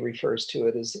Dovey refers to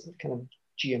it as kind of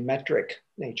geometric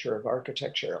nature of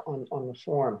architecture on the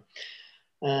form.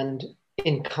 And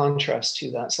in contrast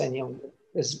to that, saying,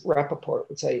 as Rappaport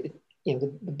would say,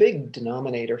 the big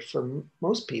denominator for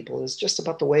most people is just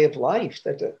about the way of life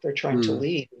that they're trying to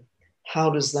lead. How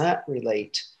does that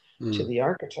relate to the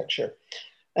architecture?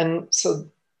 And so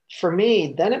for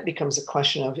me, then it becomes a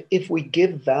question of, if we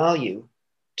give value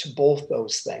to both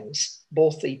those things,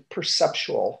 both the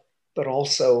perceptual, but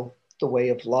also the way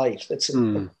of life that's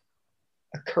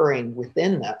occurring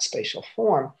within that spatial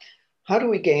form, how do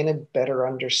we gain a better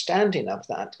understanding of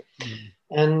that?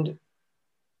 And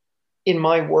in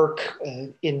my work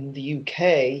in the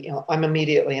UK, I'm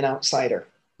immediately an outsider.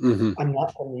 I'm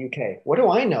not from the UK. What do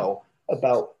I know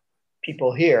about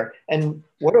people here? And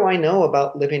what do I know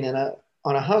about living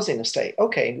on a housing estate?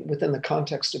 Okay, within the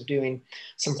context of doing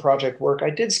some project work, I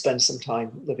did spend some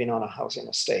time living on a housing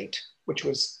estate, which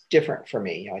was different for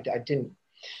me. I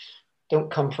don't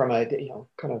come from a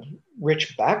kind of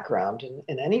rich background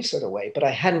in any sort of way, but I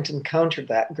hadn't encountered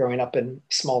that growing up in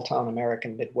small town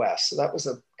American Midwest. So that was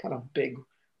a kind of big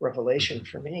revelation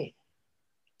for me.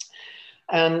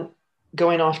 And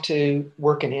going off to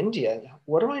work in India,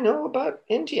 what do I know about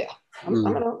India? I'm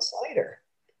an outsider.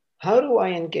 How do I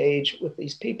engage with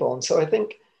these people? And so I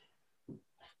think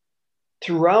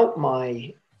throughout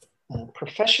my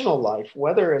professional life,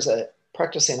 whether as a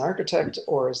practicing architect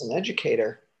or as an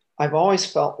educator, I've always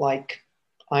felt like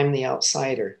I'm the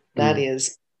outsider. That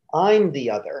is, I'm the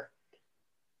other.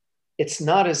 It's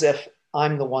not as if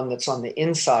I'm the one that's on the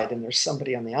inside and there's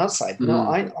somebody on the outside. No,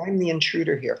 I'm the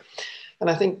intruder here. And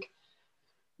I think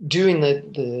doing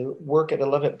the work at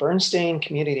Levitt Bernstein,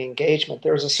 community engagement,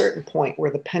 there was a certain point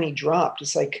where the penny dropped.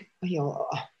 It's like,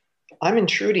 I'm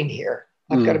intruding here.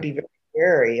 I've got to be very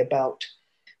wary about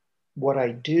what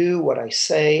I do, what I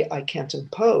say. I can't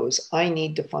impose. I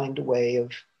need to find a way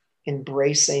of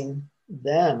embracing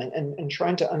them and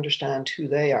trying to understand who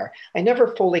they are. I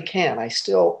never fully can. I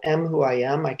still am who I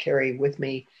am. I carry with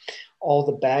me all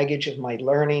the baggage of my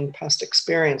learning, past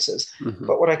experiences.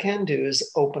 But what I can do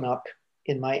is open up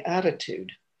in my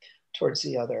attitude towards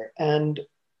the other. And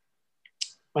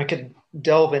I could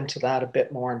delve into that a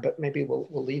bit more, but maybe we'll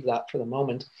leave that for the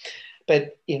moment.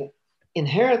 But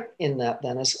inherent in that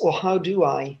then is, well, how do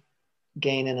I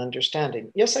gain an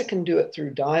understanding? Yes, I can do it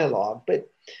through dialogue, but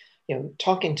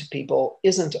talking to people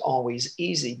isn't always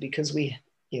easy because we,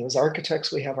 as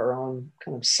architects, we have our own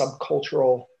kind of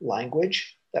subcultural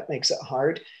language that makes it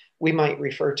hard. We might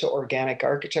refer to organic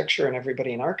architecture, and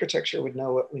everybody in architecture would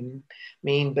know what we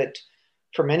mean, but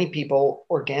for many people,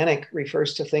 organic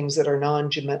refers to things that are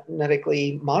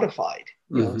non-genetically modified.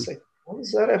 It's like, what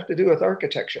does that have to do with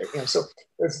architecture? So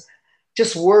there's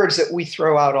just words that we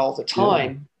throw out all the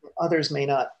time. Yeah. Others may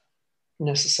not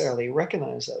necessarily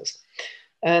recognize those.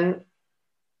 And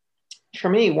for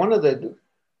me, one of the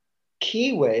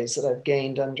key ways that I've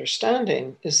gained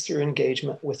understanding is through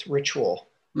engagement with ritual.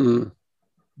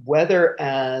 Whether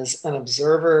as an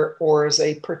observer or as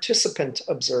a participant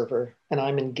observer, and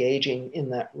I'm engaging in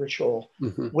that ritual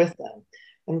with them.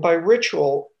 And by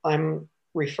ritual, I'm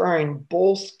referring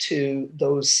both to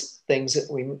those things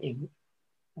that we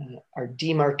are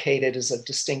demarcated as a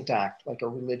distinct act, like a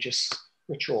religious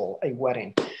ritual, a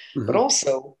wedding, but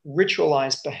also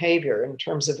ritualized behavior in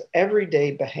terms of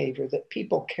everyday behavior that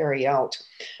people carry out,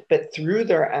 but through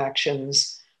their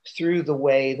actions, through the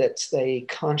way that they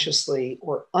consciously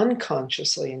or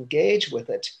unconsciously engage with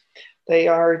it, they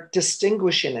are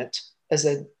distinguishing it as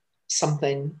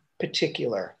something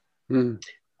particular.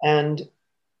 And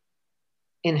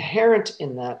inherent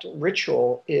in that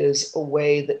ritual is a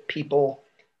way that people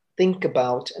think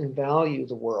about and value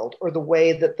the world, or the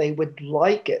way that they would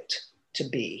like it to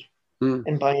be.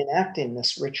 And by enacting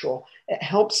this ritual, it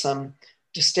helps them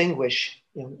distinguish,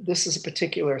 this is a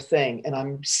particular thing, and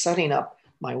I'm setting up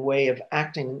my way of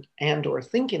acting and or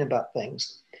thinking about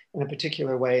things in a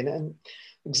particular way. And an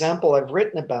example I've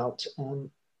written about,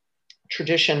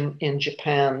 tradition in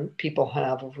Japan people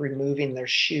have of removing their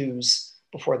shoes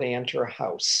before they enter a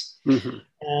house.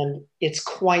 And it's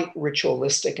quite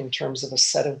ritualistic in terms of a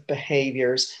set of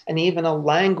behaviors and even a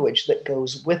language that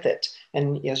goes with it.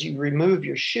 And as you remove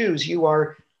your shoes, you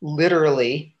are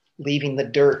literally leaving the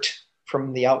dirt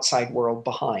from the outside world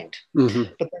behind.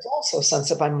 But there's also a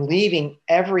sense of I'm leaving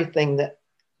everything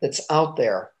that's out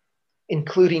there,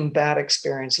 including bad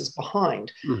experiences,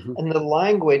 behind. And the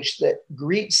language that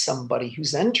greets somebody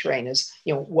who's entering is,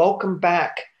 welcome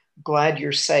back, glad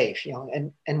you're safe,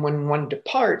 and when one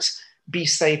departs, be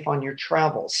safe on your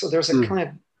travels. So there's a kind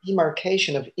of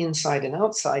demarcation of inside and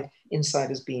outside.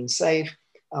 Inside is being safe,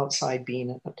 outside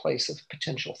being a place of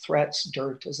potential threats,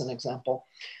 dirt as an example.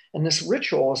 And this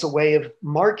ritual is a way of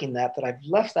marking that I've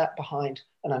left that behind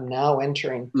and I'm now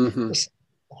entering this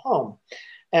home.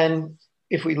 And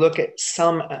if we look at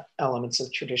some elements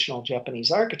of traditional Japanese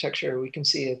architecture, we can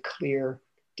see a clear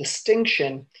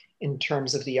distinction in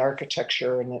terms of the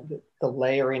architecture and the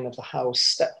layering of the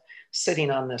house, sitting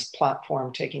on this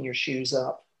platform, taking your shoes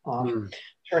off,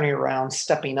 turning around,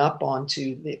 stepping up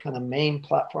onto the kind of main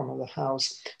platform of the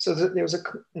house. So there's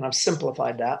and I've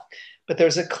simplified that, but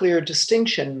there's a clear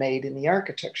distinction made in the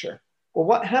architecture. Well,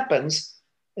 what happens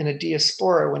in a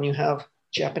diaspora when you have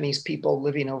Japanese people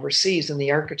living overseas and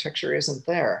the architecture isn't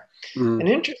there? And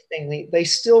interestingly, they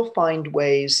still find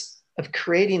ways of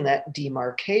creating that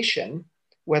demarcation,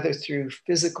 whether through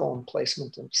physical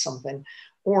emplacement of something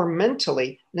or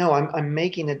mentally. No, I'm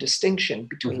making a distinction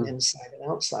between inside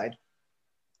and outside.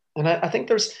 And I think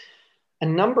there's a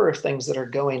number of things that are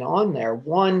going on there.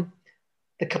 One,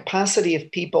 the capacity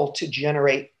of people to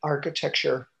generate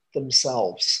architecture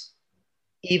themselves,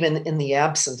 even in the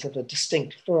absence of a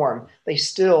distinct form, they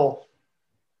still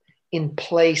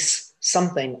place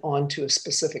something onto a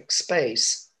specific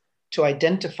space to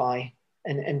identify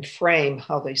and frame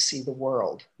how they see the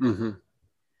world.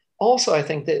 Also, I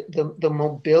think that the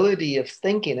mobility of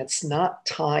thinking, it's not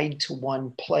tied to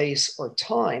one place or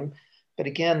time, but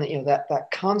again,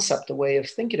 that concept, the way of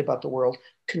thinking about the world,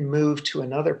 can move to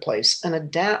another place and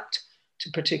adapt to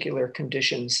particular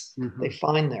conditions they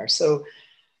find there. So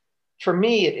for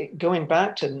me, going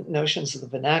back to notions of the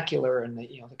vernacular and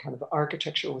the kind of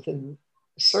architecture within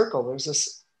the circle, there's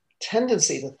this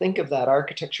tendency to think of that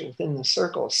architecture within the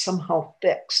circle as somehow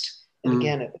fixed. And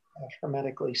again, it's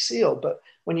hermetically sealed. But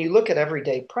when you look at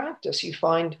everyday practice, you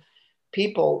find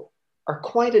people are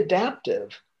quite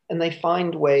adaptive and they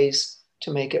find ways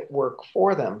to make it work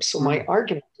for them. So my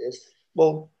argument is,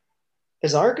 well,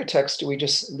 as architects, do we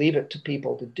just leave it to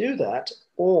people to do that?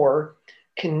 Or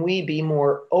can we be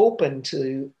more open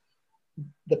to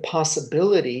the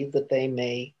possibility that they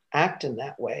may act in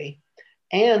that way?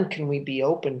 And can we be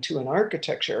open to an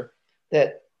architecture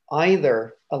that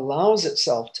either allows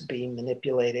itself to be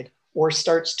manipulated or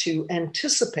starts to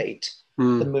anticipate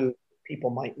the move people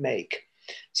might make?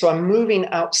 So I'm moving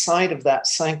outside of that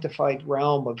sanctified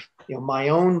realm of, my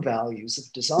own values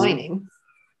of designing.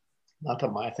 Not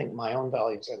that I think my own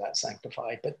values are that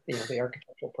sanctified, but the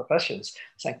architectural profession's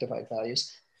sanctified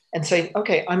values, and saying,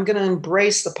 okay, I'm going to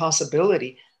embrace the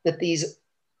possibility that these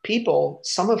people,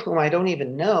 some of whom I don't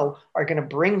even know, are going to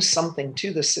bring something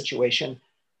to this situation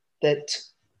that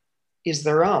is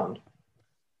their own.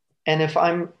 And if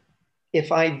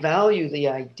I value the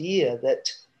idea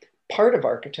that part of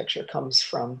architecture comes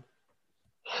from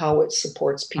how it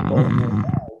supports people in their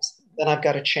lives, then I've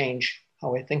got to change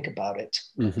how I think about it.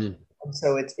 Mm-hmm. And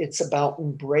so it's about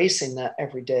embracing that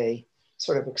everyday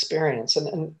sort of experience.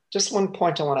 And just one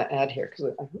point I want to add here,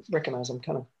 because I recognize I'm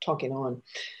kind of talking on.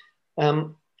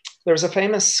 There's a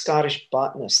famous Scottish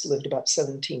botanist, lived about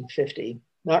 1750,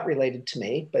 not related to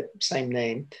me, but same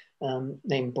name,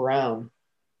 named Brown,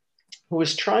 who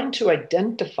was trying to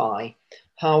identify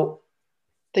how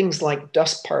things like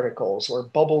dust particles or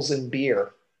bubbles in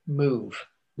beer move.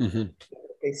 Mm-hmm.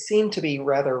 They seem to be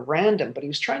rather random, but he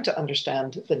was trying to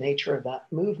understand the nature of that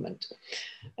movement.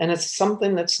 And it's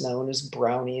something that's known as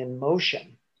Brownian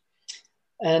motion.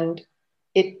 And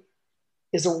it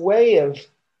is a way of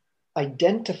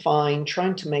identifying,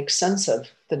 trying to make sense of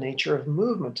the nature of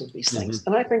movement of these things.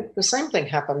 Mm-hmm. And I think the same thing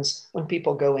happens when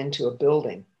people go into a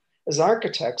building. As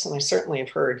architects, and I certainly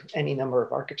have heard any number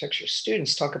of architecture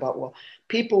students talk about, well,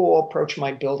 people will approach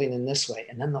my building in this way,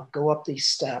 and then they'll go up these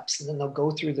steps, and then they'll go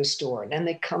through this door, and then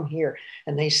they come here,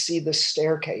 and they see the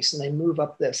staircase, and they move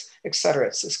up this, etc.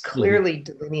 It's this clearly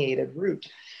delineated route.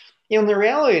 And the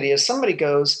reality is somebody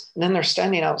goes, and then they're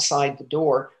standing outside the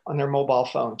door on their mobile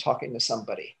phone talking to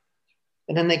somebody.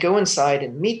 And then they go inside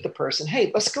and meet the person.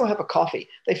 Hey, let's go have a coffee.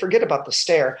 They forget about the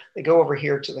stair. They go over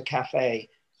here to the cafe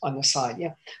on the side.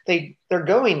 Yeah, they're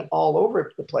going all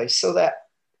over the place. So that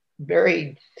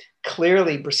very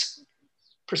clearly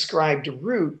prescribed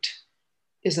route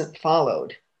isn't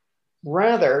followed.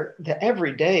 Rather, the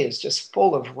everyday is just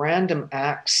full of random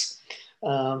acts,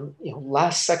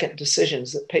 last second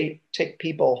decisions that take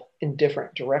people in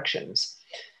different directions.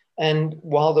 And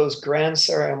while those grand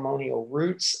ceremonial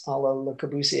routes, a la Le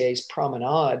Corbusier's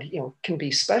promenade, can be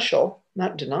special,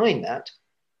 not denying that,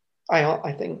 I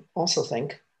also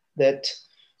think that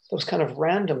those kind of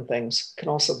random things can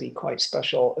also be quite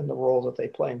special in the role that they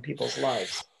play in people's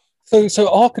lives. So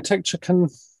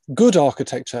good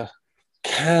architecture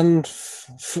can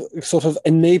sort of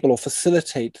enable or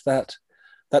facilitate that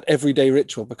everyday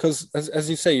ritual, because as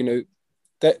you say,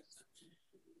 that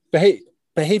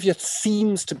behavior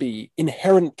seems to be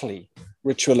inherently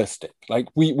ritualistic. Like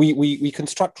we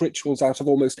construct rituals out of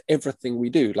almost everything we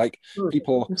do. Like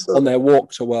people on their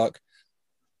walk to work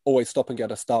always stop and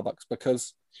get a Starbucks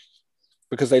because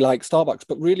they like Starbucks,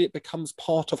 but really it becomes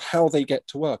part of how they get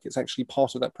to work. It's actually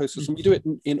part of that process, and we do it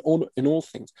in all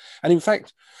things. And in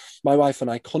fact, my wife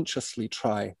and I consciously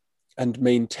try and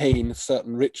maintain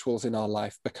certain rituals in our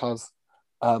life, because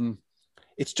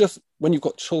it's just, when you've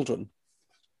got children,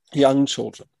 young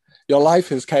children, your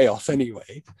life is chaos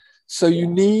anyway, so you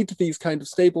need these kind of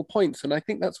stable points. And I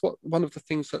think that's one of the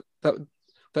things that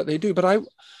they do. But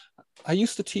I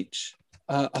used to teach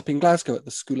up in Glasgow at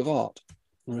the School of Art,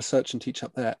 and research and teach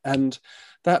up there, and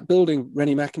that building,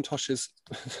 Rennie Mackintosh's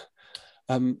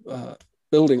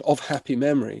building of happy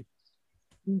memory,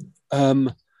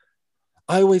 I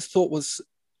always thought was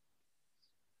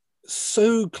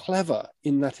so clever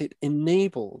in that it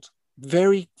enabled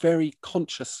very, very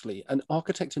consciously, an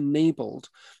architect enabled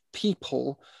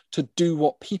people to do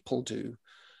what people do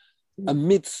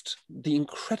amidst the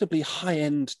incredibly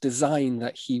high-end design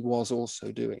that he was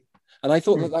also doing. And I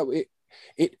thought that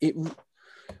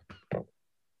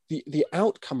the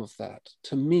outcome of that,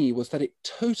 to me, was that it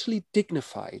totally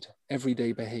dignified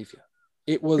everyday behavior.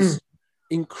 It was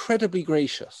incredibly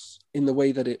gracious in the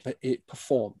way that it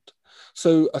performed.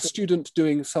 So a student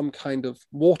doing some kind of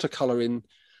watercolor in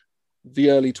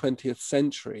the early 20th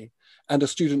century and a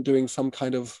student doing some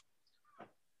kind of,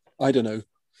 I don't know,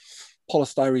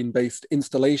 polystyrene-based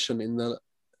installation in the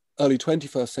early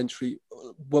 21st century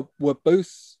were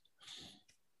both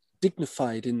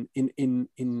dignified in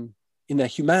their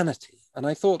humanity. And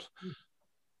I thought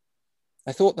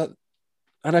that,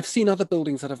 and I've seen other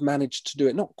buildings that have managed to do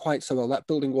it not quite so well. That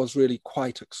building was really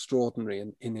quite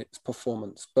extraordinary in its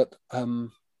performance, but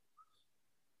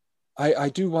I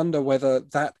do wonder whether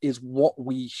that is what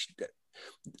we should.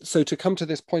 So to come to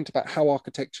this point about how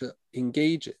architecture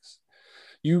engages,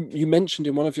 you mentioned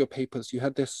in one of your papers, you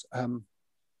had this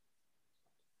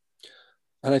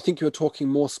and I think you were talking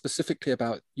more specifically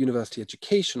about university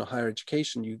education or higher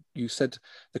education. You said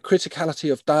the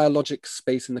criticality of dialogic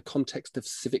space in the context of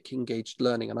civic engaged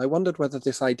learning. And I wondered whether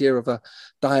this idea of a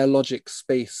dialogic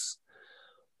space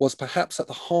was perhaps at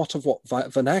the heart of what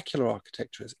vernacular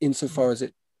architecture is, insofar as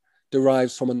it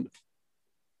derives from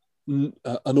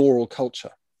an oral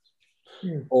culture,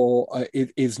 or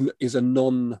it is a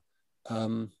non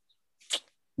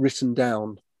written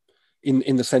down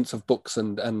in the sense of books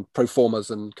and pro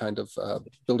formas and kind of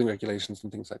building regulations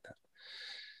and things like that.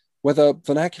 Whether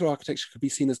vernacular architecture could be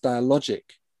seen as dialogic,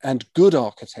 and good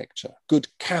architecture, good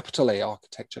capital A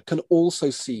architecture, can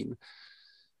also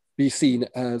be seen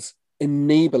as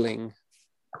enabling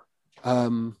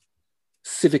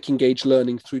civic engaged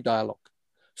learning through dialogue.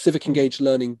 Civic engaged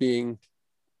learning being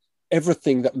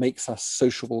everything that makes us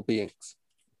sociable beings.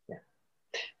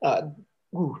 Yeah.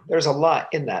 There's a lot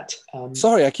in that.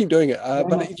 Sorry, I keep doing it,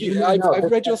 but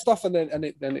I've read your stuff, and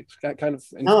then it's kind of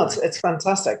no, it's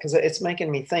fantastic because it's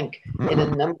making me think in a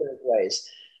number of ways.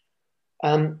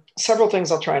 Several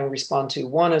things I'll try and respond to.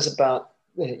 One is about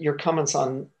your comments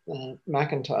on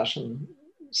Mackintosh and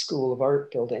School of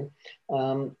Art building.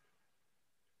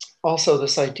 Also,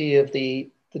 this idea of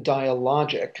the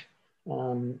dialogic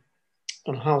and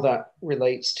how that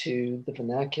relates to the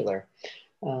vernacular.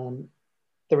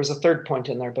 There was a third point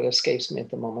in there, but it escapes me at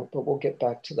the moment, but we'll get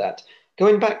back to that.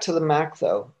 Going back to the Mac,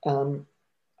 though,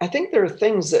 I think there are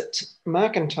things that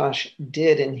Mackintosh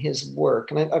did in his work,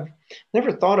 and I've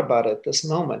never thought about it at this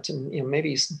moment, and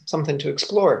maybe something to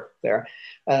explore there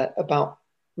about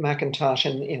Mackintosh,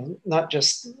 and not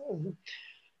just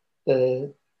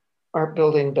the art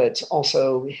building, but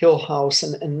also Hill House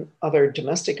and other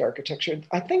domestic architecture.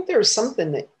 I think there's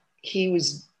something that he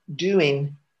was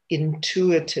doing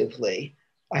intuitively.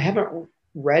 I haven't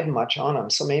read much on him,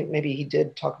 so maybe he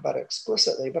did talk about it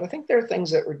explicitly, but I think there are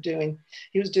things that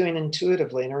he was doing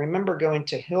intuitively. And I remember going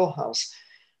to Hill House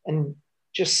and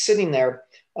just sitting there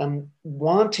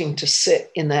wanting to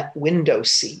sit in that window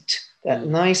seat, that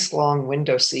nice long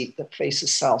window seat that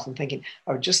faces south, and thinking,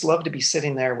 I would just love to be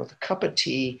sitting there with a cup of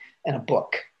tea and a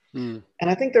book. And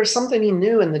I think there's something he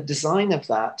knew in the design of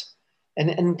that,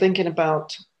 and thinking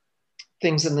about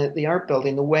things in the art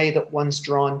building, the way that one's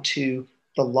drawn to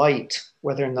the light,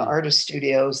 whether in the artist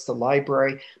studios, the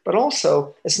library, but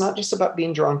also it's not just about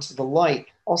being drawn to the light,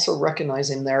 also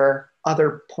recognizing there are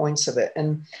other points of it.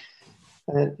 And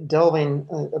delving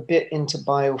a bit into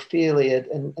biophilia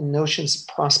and notions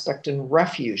of prospect and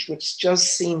refuge, which does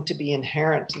seem to be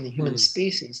inherent in the human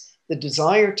species. The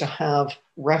desire to have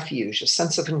refuge, a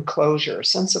sense of enclosure, a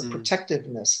sense of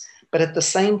protectiveness, but at the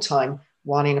same time,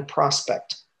 wanting a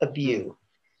prospect, a view.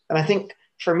 And I think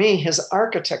for me, his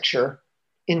architecture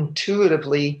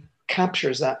intuitively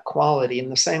captures that quality in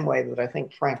the same way that I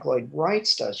think Frank Lloyd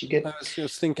Wright's does. I was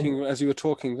just thinking as you were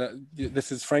talking that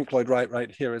this is Frank Lloyd Wright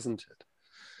right here, isn't it?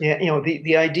 Yeah,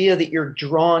 the idea that you're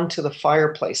drawn to the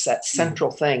fireplace, that central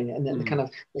thing, and then kind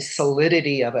of the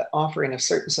solidity of it, offering a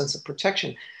certain sense of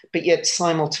protection, but yet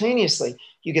simultaneously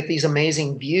you get these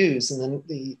amazing views, and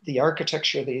then the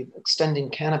architecture, the extending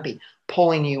canopy,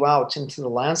 pulling you out into the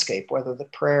landscape, whether the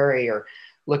prairie or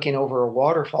looking over a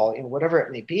waterfall, whatever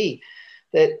it may be.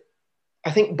 That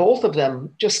I think both of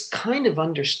them just kind of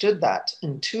understood that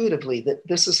intuitively, that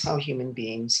this is how human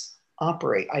beings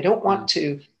operate. I don't want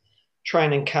to try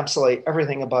and encapsulate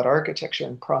everything about architecture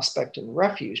and prospect and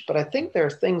refuge, but I think there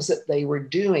are things that they were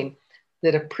doing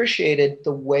that appreciated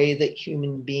the way that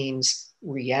human beings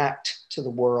react to the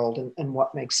world and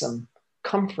what makes them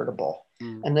comfortable.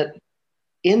 And that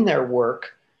in their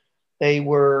work, they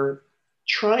were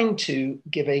trying to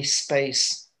give a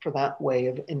space for that way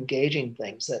of engaging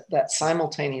things, that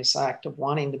simultaneous act of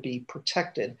wanting to be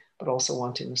protected, but also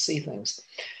wanting to see things.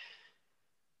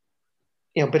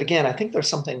 But again, I think there's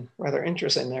something rather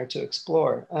interesting there to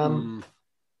explore.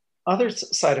 Other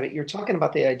side of it, you're talking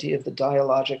about the idea of the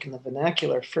dialogic and the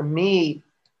vernacular. For me,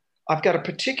 I've got a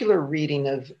particular reading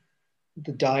of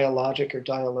the dialogic or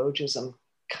dialogism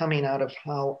coming out of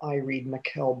how I read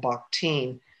Mikhail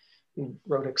Bakhtin, who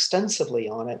wrote extensively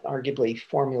on it, arguably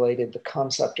formulated the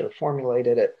concept or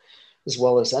formulated it as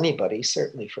well as anybody,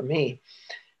 certainly for me.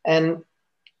 And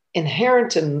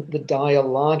inherent in the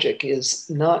dialogic is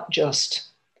not just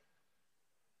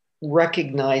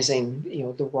recognizing,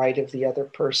 the right of the other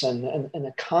person and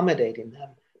accommodating them,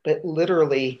 but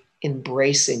literally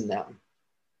embracing them.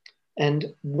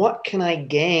 And what can I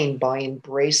gain by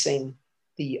embracing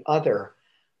the other?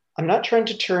 I'm not trying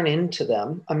to turn into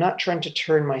them. I'm not trying to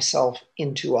turn myself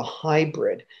into a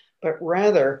hybrid, but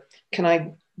rather, can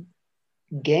I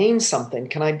gain something?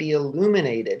 Can I be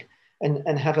illuminated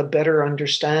and have a better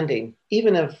understanding,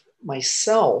 even of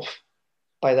myself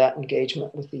by that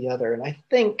engagement with the other. And I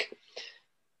think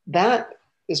that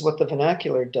is what the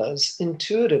vernacular does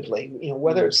intuitively,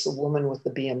 whether it's the woman with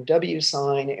the BMW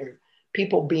sign or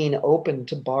people being open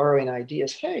to borrowing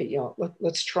ideas. Hey,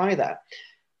 let's try that.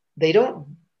 They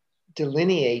don't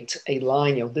delineate a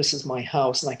line, this is my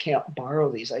house and I can't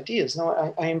borrow these ideas.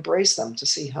 No, I embrace them to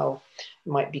see how it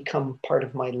might become part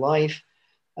of my life.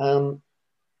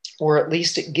 Or at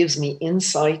least it gives me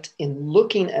insight in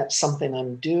looking at something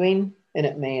I'm doing, and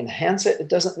it may enhance it. It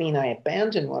doesn't mean I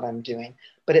abandon what I'm doing,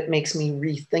 but it makes me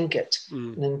rethink it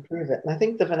and improve it. And I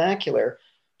think the vernacular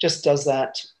just does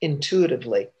that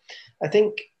intuitively. I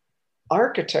think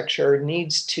architecture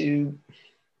needs to,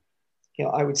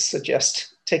 I would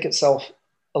suggest take itself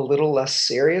a little less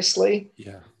seriously,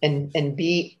 and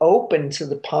be open to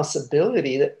the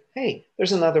possibility that, hey,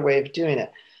 there's another way of doing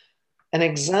it. An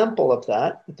example of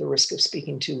that, at the risk of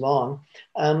speaking too long,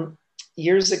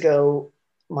 years ago,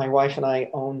 my wife and I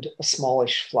owned a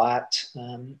smallish flat.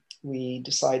 We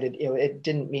decided, it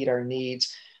didn't meet our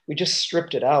needs. We just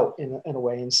stripped it out in a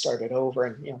way and started over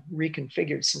and,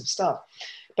 reconfigured some stuff.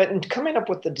 But in coming up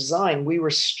with the design, we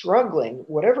were struggling.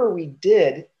 Whatever we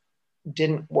did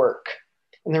didn't work.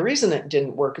 And the reason it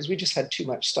didn't work is we just had too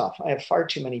much stuff. I have far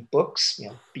too many books,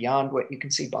 beyond what you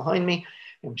can see behind me.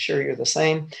 I'm sure you're the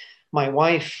same. My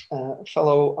wife,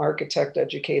 fellow architect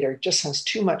educator, just has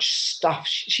too much stuff.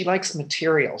 She likes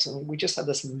materials. And we just have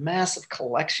this massive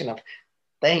collection of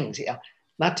things,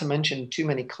 not to mention too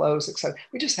many clothes, etc.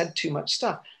 We just had too much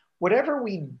stuff. Whatever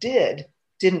we did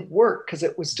didn't work because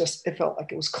it felt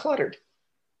like it was cluttered.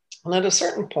 And at a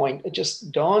certain point, it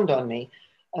just dawned on me,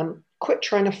 quit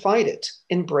trying to fight it,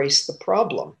 embrace the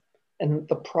problem. And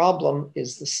the problem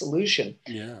is the solution.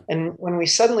 Yeah. And when we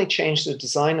suddenly changed the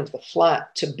design of the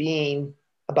flat to being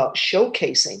about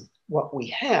showcasing what we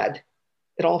had,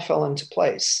 it all fell into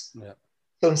place. Yeah.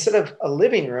 So instead of a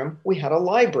living room, we had a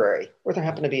library where there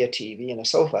happened to be a TV and a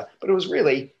sofa, but it was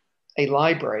really a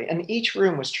library. And each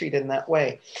room was treated in that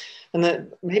way.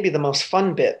 And maybe the most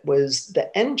fun bit was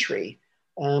the entry,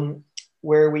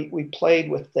 where we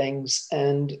played with things,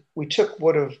 and we took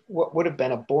what would have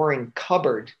been a boring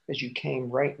cupboard as you came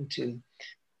right into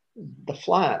the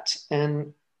flat,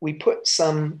 and we put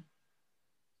some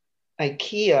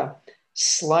IKEA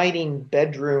sliding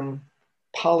bedroom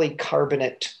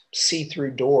polycarbonate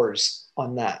see-through doors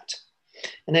on that.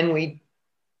 And then we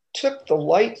took the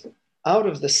light out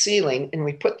of the ceiling and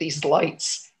we put these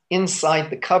lights inside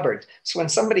the cupboard. So when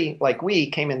somebody like we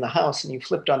came in the house and you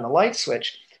flipped on the light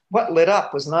switch, what lit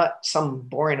up was not some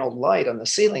boring old light on the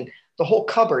ceiling. The whole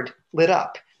cupboard lit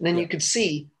up. And then you could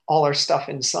see all our stuff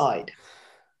inside.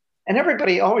 And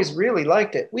everybody always really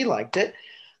liked it. We liked it.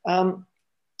 And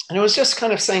it was just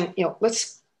kind of saying,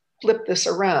 let's flip this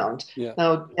around. Yeah.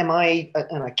 Now, am I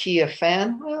an IKEA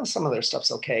fan? Well, some of their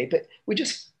stuff's okay. But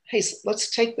hey,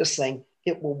 let's take this thing.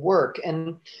 It will work.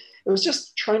 And it was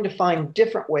just trying to find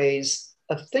different ways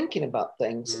of thinking about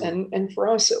things. And for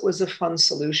us, it was a fun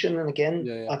solution. And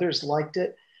again, others liked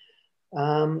it.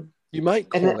 You might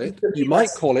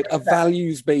call it a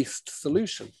values-based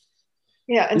solution.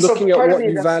 Yeah. And looking so at what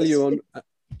you value on.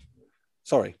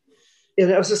 Sorry.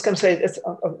 I was just going to say,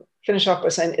 I'll finish off by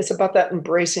saying it's about that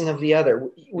embracing of the other.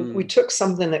 We took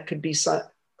something that could be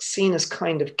seen as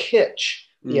kind of kitsch,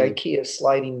 the IKEA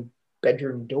sliding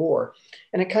bedroom door,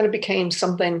 and it kind of became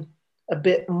something a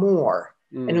bit more.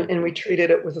 And we treated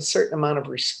it with a certain amount of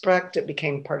respect. It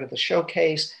became part of the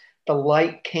showcase. The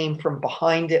light came from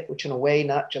behind it, which in a way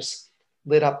not just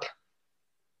lit up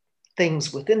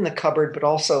things within the cupboard, but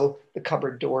also the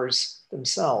cupboard doors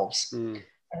themselves.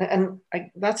 And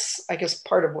that's, I guess,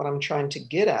 part of what I'm trying to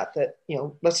get at, that,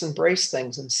 let's embrace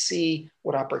things and see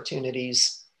what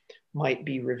opportunities might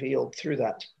be revealed through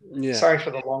that. Yeah. Sorry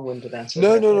for the long-winded answer.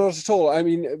 No, not at all. I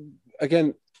mean,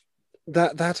 again,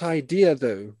 that idea,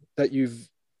 though, that you've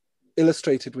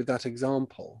illustrated with that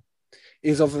example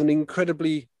is of an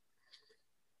incredibly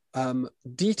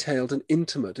detailed and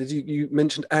intimate, as you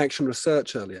mentioned action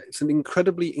research earlier, it's an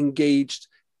incredibly engaged,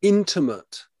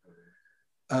 intimate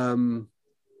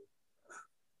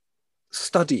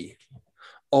study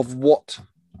of what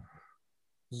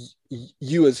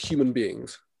you as human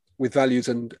beings with values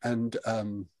and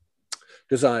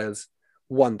desires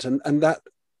want. And that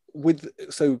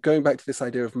so going back to this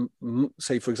idea of,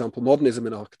 say, for example, modernism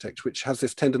in architecture, which has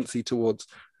this tendency towards,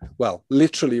 well,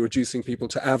 literally reducing people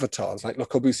to avatars, like Le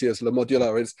Corbusier's Le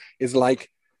Modular is like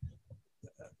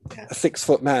a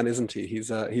 6-foot man, isn't he?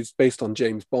 He's based on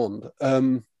James Bond,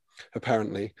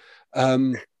 apparently,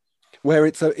 where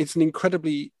it's an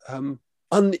incredibly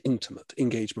unintimate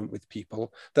engagement with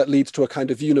people that leads to a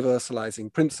kind of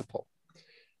universalizing principle.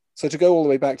 So to go all the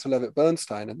way back to Levitt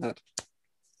Bernstein and that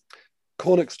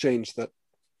corn exchange that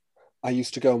I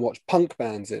used to go and watch punk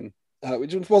bands in,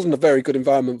 which wasn't a very good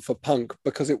environment for punk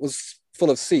because it was full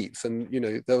of seats and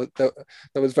there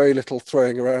was very little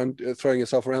throwing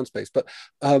yourself around space. But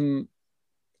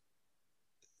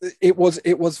it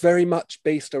was very much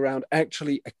based around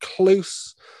actually a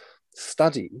close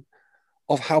study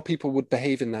of how people would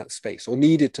behave in that space or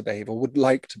needed to behave or would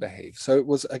like to behave. So it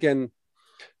was, again,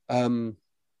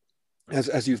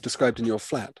 as you've described in your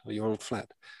flat or your old flat,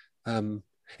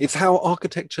 it's how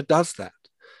architecture does that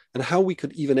and how we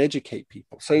could even educate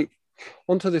people. So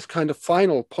onto this kind of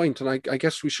final point, and I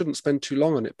guess we shouldn't spend too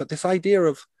long on it, but this idea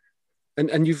of,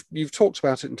 and you've talked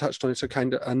about it and touched on it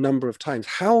a number of times,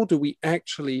 how do we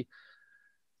actually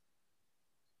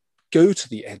go to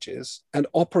the edges and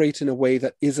operate in a way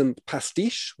that isn't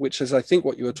pastiche, which is, I think,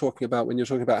 what you were talking about when you're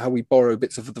talking about how we borrow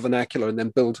bits of the vernacular and then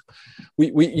build.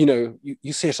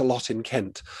 You see it a lot in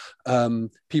Kent.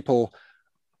 People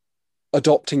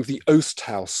adopting the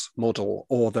Osthaus model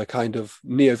or the kind of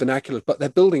neo-vernacular, but they're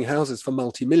building houses for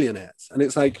multimillionaires. And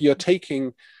it's like you're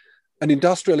taking an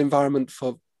industrial environment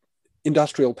for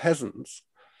industrial peasants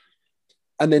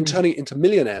and then turning it into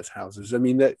millionaires' houses. I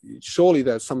mean, surely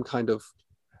there's some kind of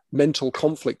mental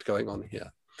conflict going on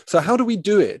here. So how do we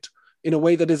do it in a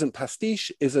way that isn't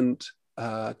pastiche, isn't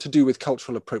to do with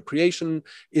cultural appropriation,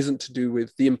 isn't to do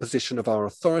with the imposition of our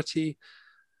authority?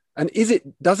 And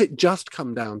does it just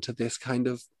come down to this kind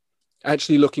of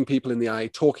actually looking people in the eye,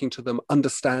 talking to them,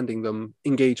 understanding them,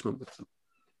 engagement with them?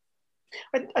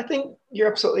 I think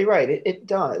you're absolutely right. It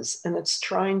does. And it's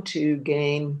trying to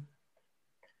gain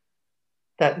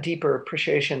that deeper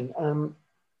appreciation.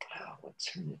 What's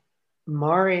her name?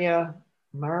 Mariam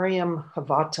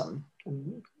Havatum,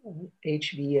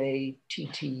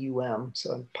 Hvattum.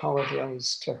 So I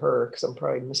apologize to her because I'm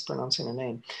probably mispronouncing her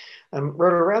name.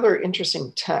 Wrote a rather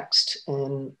interesting text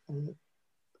in a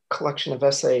collection of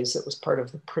essays that was part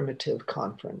of the Primitive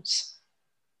Conference.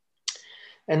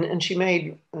 And she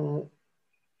made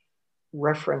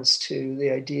reference to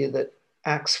the idea that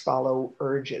acts follow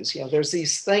urges. There's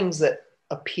these things that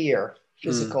appear,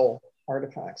 physical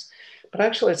artifacts, but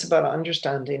actually it's about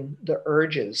understanding the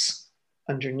urges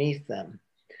underneath them.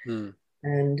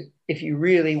 And if you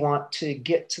really want to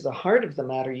get to the heart of the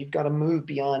matter, you've got to move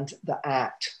beyond the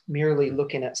act, merely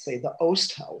looking at, say, the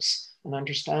Osthaus and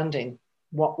understanding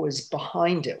what was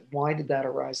behind it. Why did that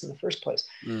arise in the first place?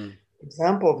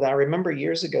 Example of that, I remember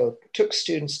years ago, took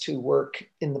students to work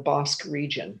in the Basque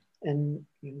region, and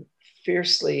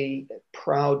fiercely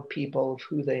proud people of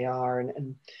who they are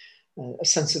and a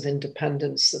sense of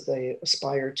independence that they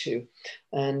aspire to,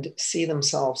 and see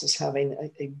themselves as having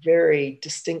a very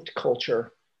distinct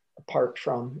culture apart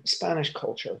from Spanish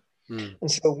culture.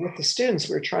 And so with the students,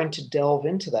 we were trying to delve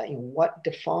into that. What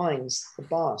defines the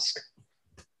Basque?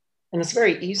 And it's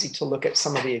very easy to look at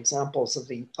some of the examples of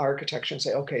the architecture and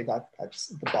say, okay, that's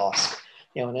the Basque.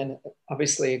 And then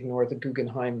obviously ignore the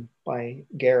Guggenheim by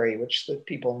Gehry, which the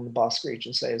people in the Basque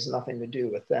region say has nothing to do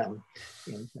with them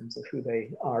in terms of who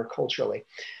they are culturally.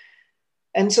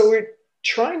 And so we're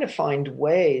trying to find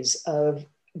ways of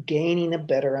gaining a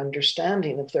better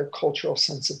understanding of their cultural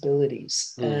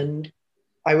sensibilities. And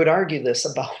I would argue this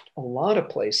about a lot of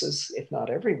places, if not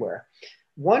everywhere.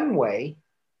 One way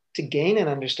to gain an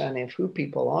understanding of who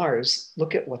people are is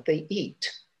look at what they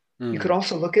eat. You could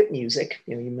also look at music.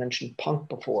 You mentioned punk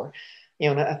before.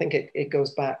 And I think it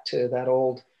goes back to that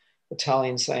old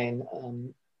Italian saying,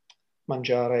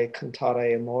 mangiare,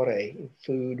 cantare, amore,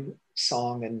 food,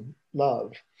 song, and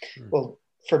love. Well,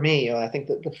 for me, I think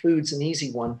that the food's an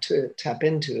easy one to tap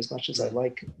into as much as I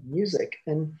like music.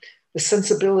 And the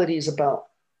sensibilities about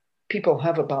people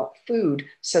have about food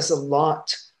says a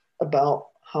lot about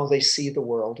how they see the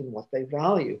world and what they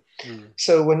value.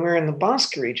 So when we're in the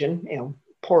Basque region,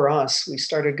 poor us, we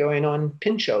started going on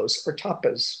pinchos or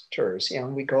tapas tours.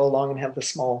 And we go along and have the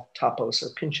small tapas or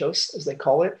pinchos, as they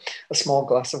call it, a small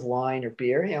glass of wine or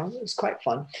beer. It was quite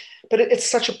fun. But it's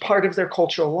such a part of their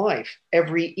cultural life.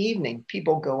 Every evening,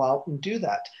 people go out and do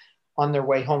that on their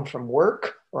way home from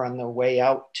work or on their way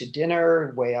out to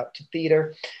dinner, way out to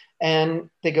theater. And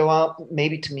they go out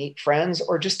maybe to meet friends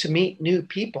or just to meet new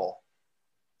people.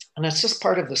 And it's just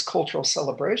part of this cultural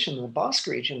celebration in the Basque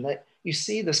region that you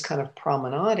see this kind of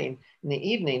promenading in the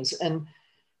evenings. And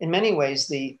in many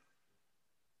ways,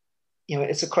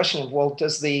 it's a question of, well,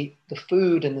 does the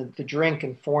food and the drink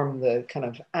inform the kind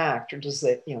of act, or does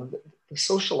the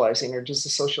socializing, or does the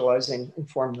socializing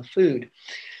inform the food?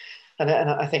 And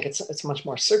I think it's a much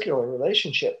more circular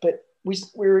relationship. But we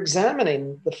were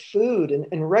examining the food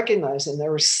and recognizing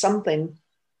there was something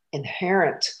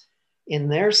inherent in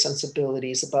their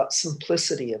sensibilities about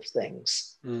simplicity of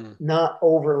things, not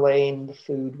overlaying the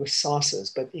food with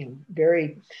sauces, but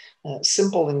very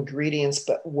simple ingredients,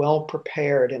 but well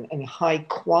prepared and high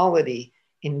quality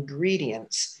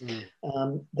ingredients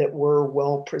that were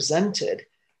well presented.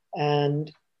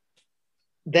 And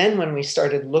then when we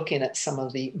started looking at some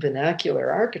of the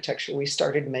vernacular architecture, we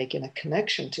started making a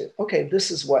connection to, okay,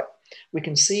 this is what we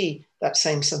can see, that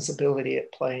same sensibility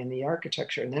at play in the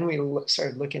architecture. And then we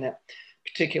started looking at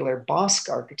particular Basque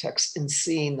architects and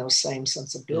seeing those same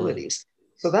sensibilities.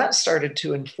 So that started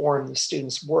to inform the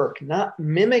students' work, not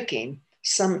mimicking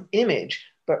some image,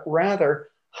 but rather,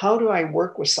 how do I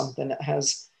work with something that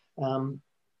has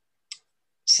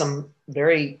some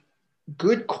very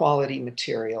good quality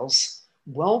materials,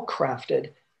 well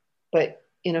crafted, but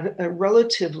in a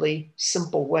relatively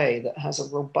simple way that has a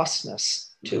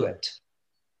robustness to it.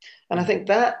 And I think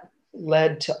that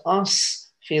led to us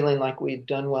feeling like we'd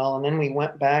done well. And then we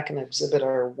went back and exhibit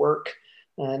our work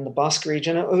in the Basque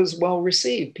region. It was well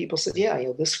received. People said, yeah,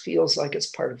 this feels like it's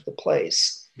part of the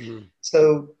place.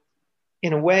 So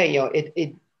in a way,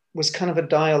 it was kind of a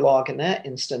dialogue in that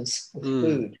instance with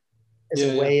food as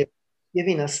a way of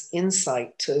giving us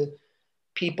insight to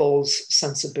people's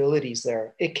sensibilities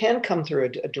there. It can come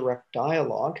through a direct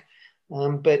dialogue,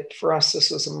 but for us,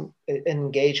 this was an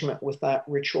engagement with that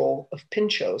ritual of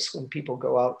pinchos when people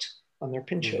go out on their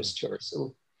pinchos tours.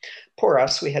 So poor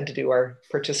us, we had to do our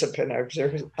participant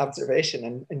observation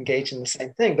and engage in the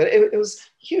same thing, but it was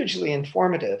hugely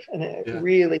informative, and it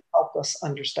really helped us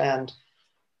understand,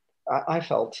 I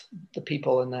felt, the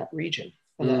people in that region.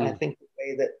 And I think the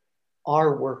way that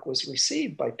our work was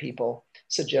received by people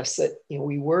suggests that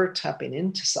we were tapping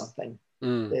into something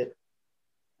that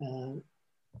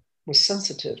was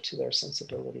sensitive to their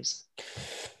sensibilities.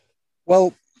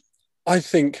 Well, I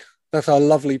think that's a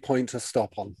lovely point to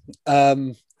stop on.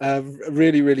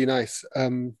 Really, really nice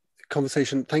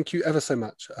conversation. Thank you ever so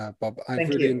much, Bob. I've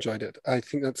really enjoyed it. I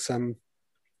think that's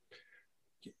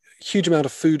huge amount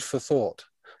of food for thought.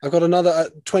 I've got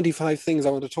another 25 things I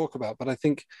want to talk about, but I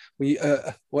think we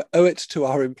owe it to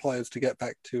our employers to get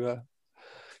back to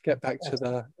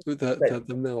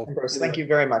the mill. Ambrose, thank you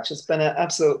very much. It's been an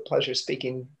absolute pleasure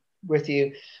speaking with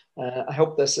you. I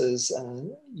hope this is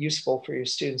useful for your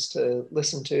students to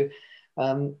listen to.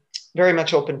 Very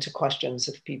much open to questions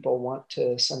if people want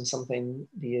to send something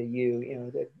via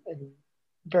you. I'm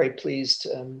very pleased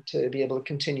to be able to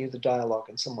continue the dialogue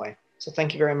in some way. So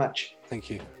thank you very much.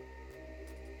 Thank you.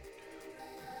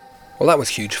 Well, that was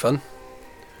huge fun.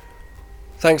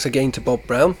 Thanks again to Bob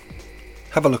Brown.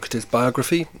 Have a look at his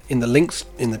biography in the links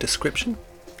in the description.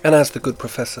 And as the good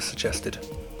professor suggested,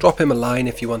 drop him a line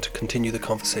if you want to continue the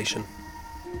conversation.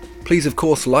 Please, of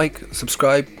course, like,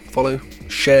 subscribe, follow,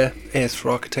 share AS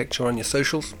for Architecture on your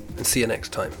socials, and see you next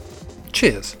time.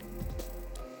 Cheers!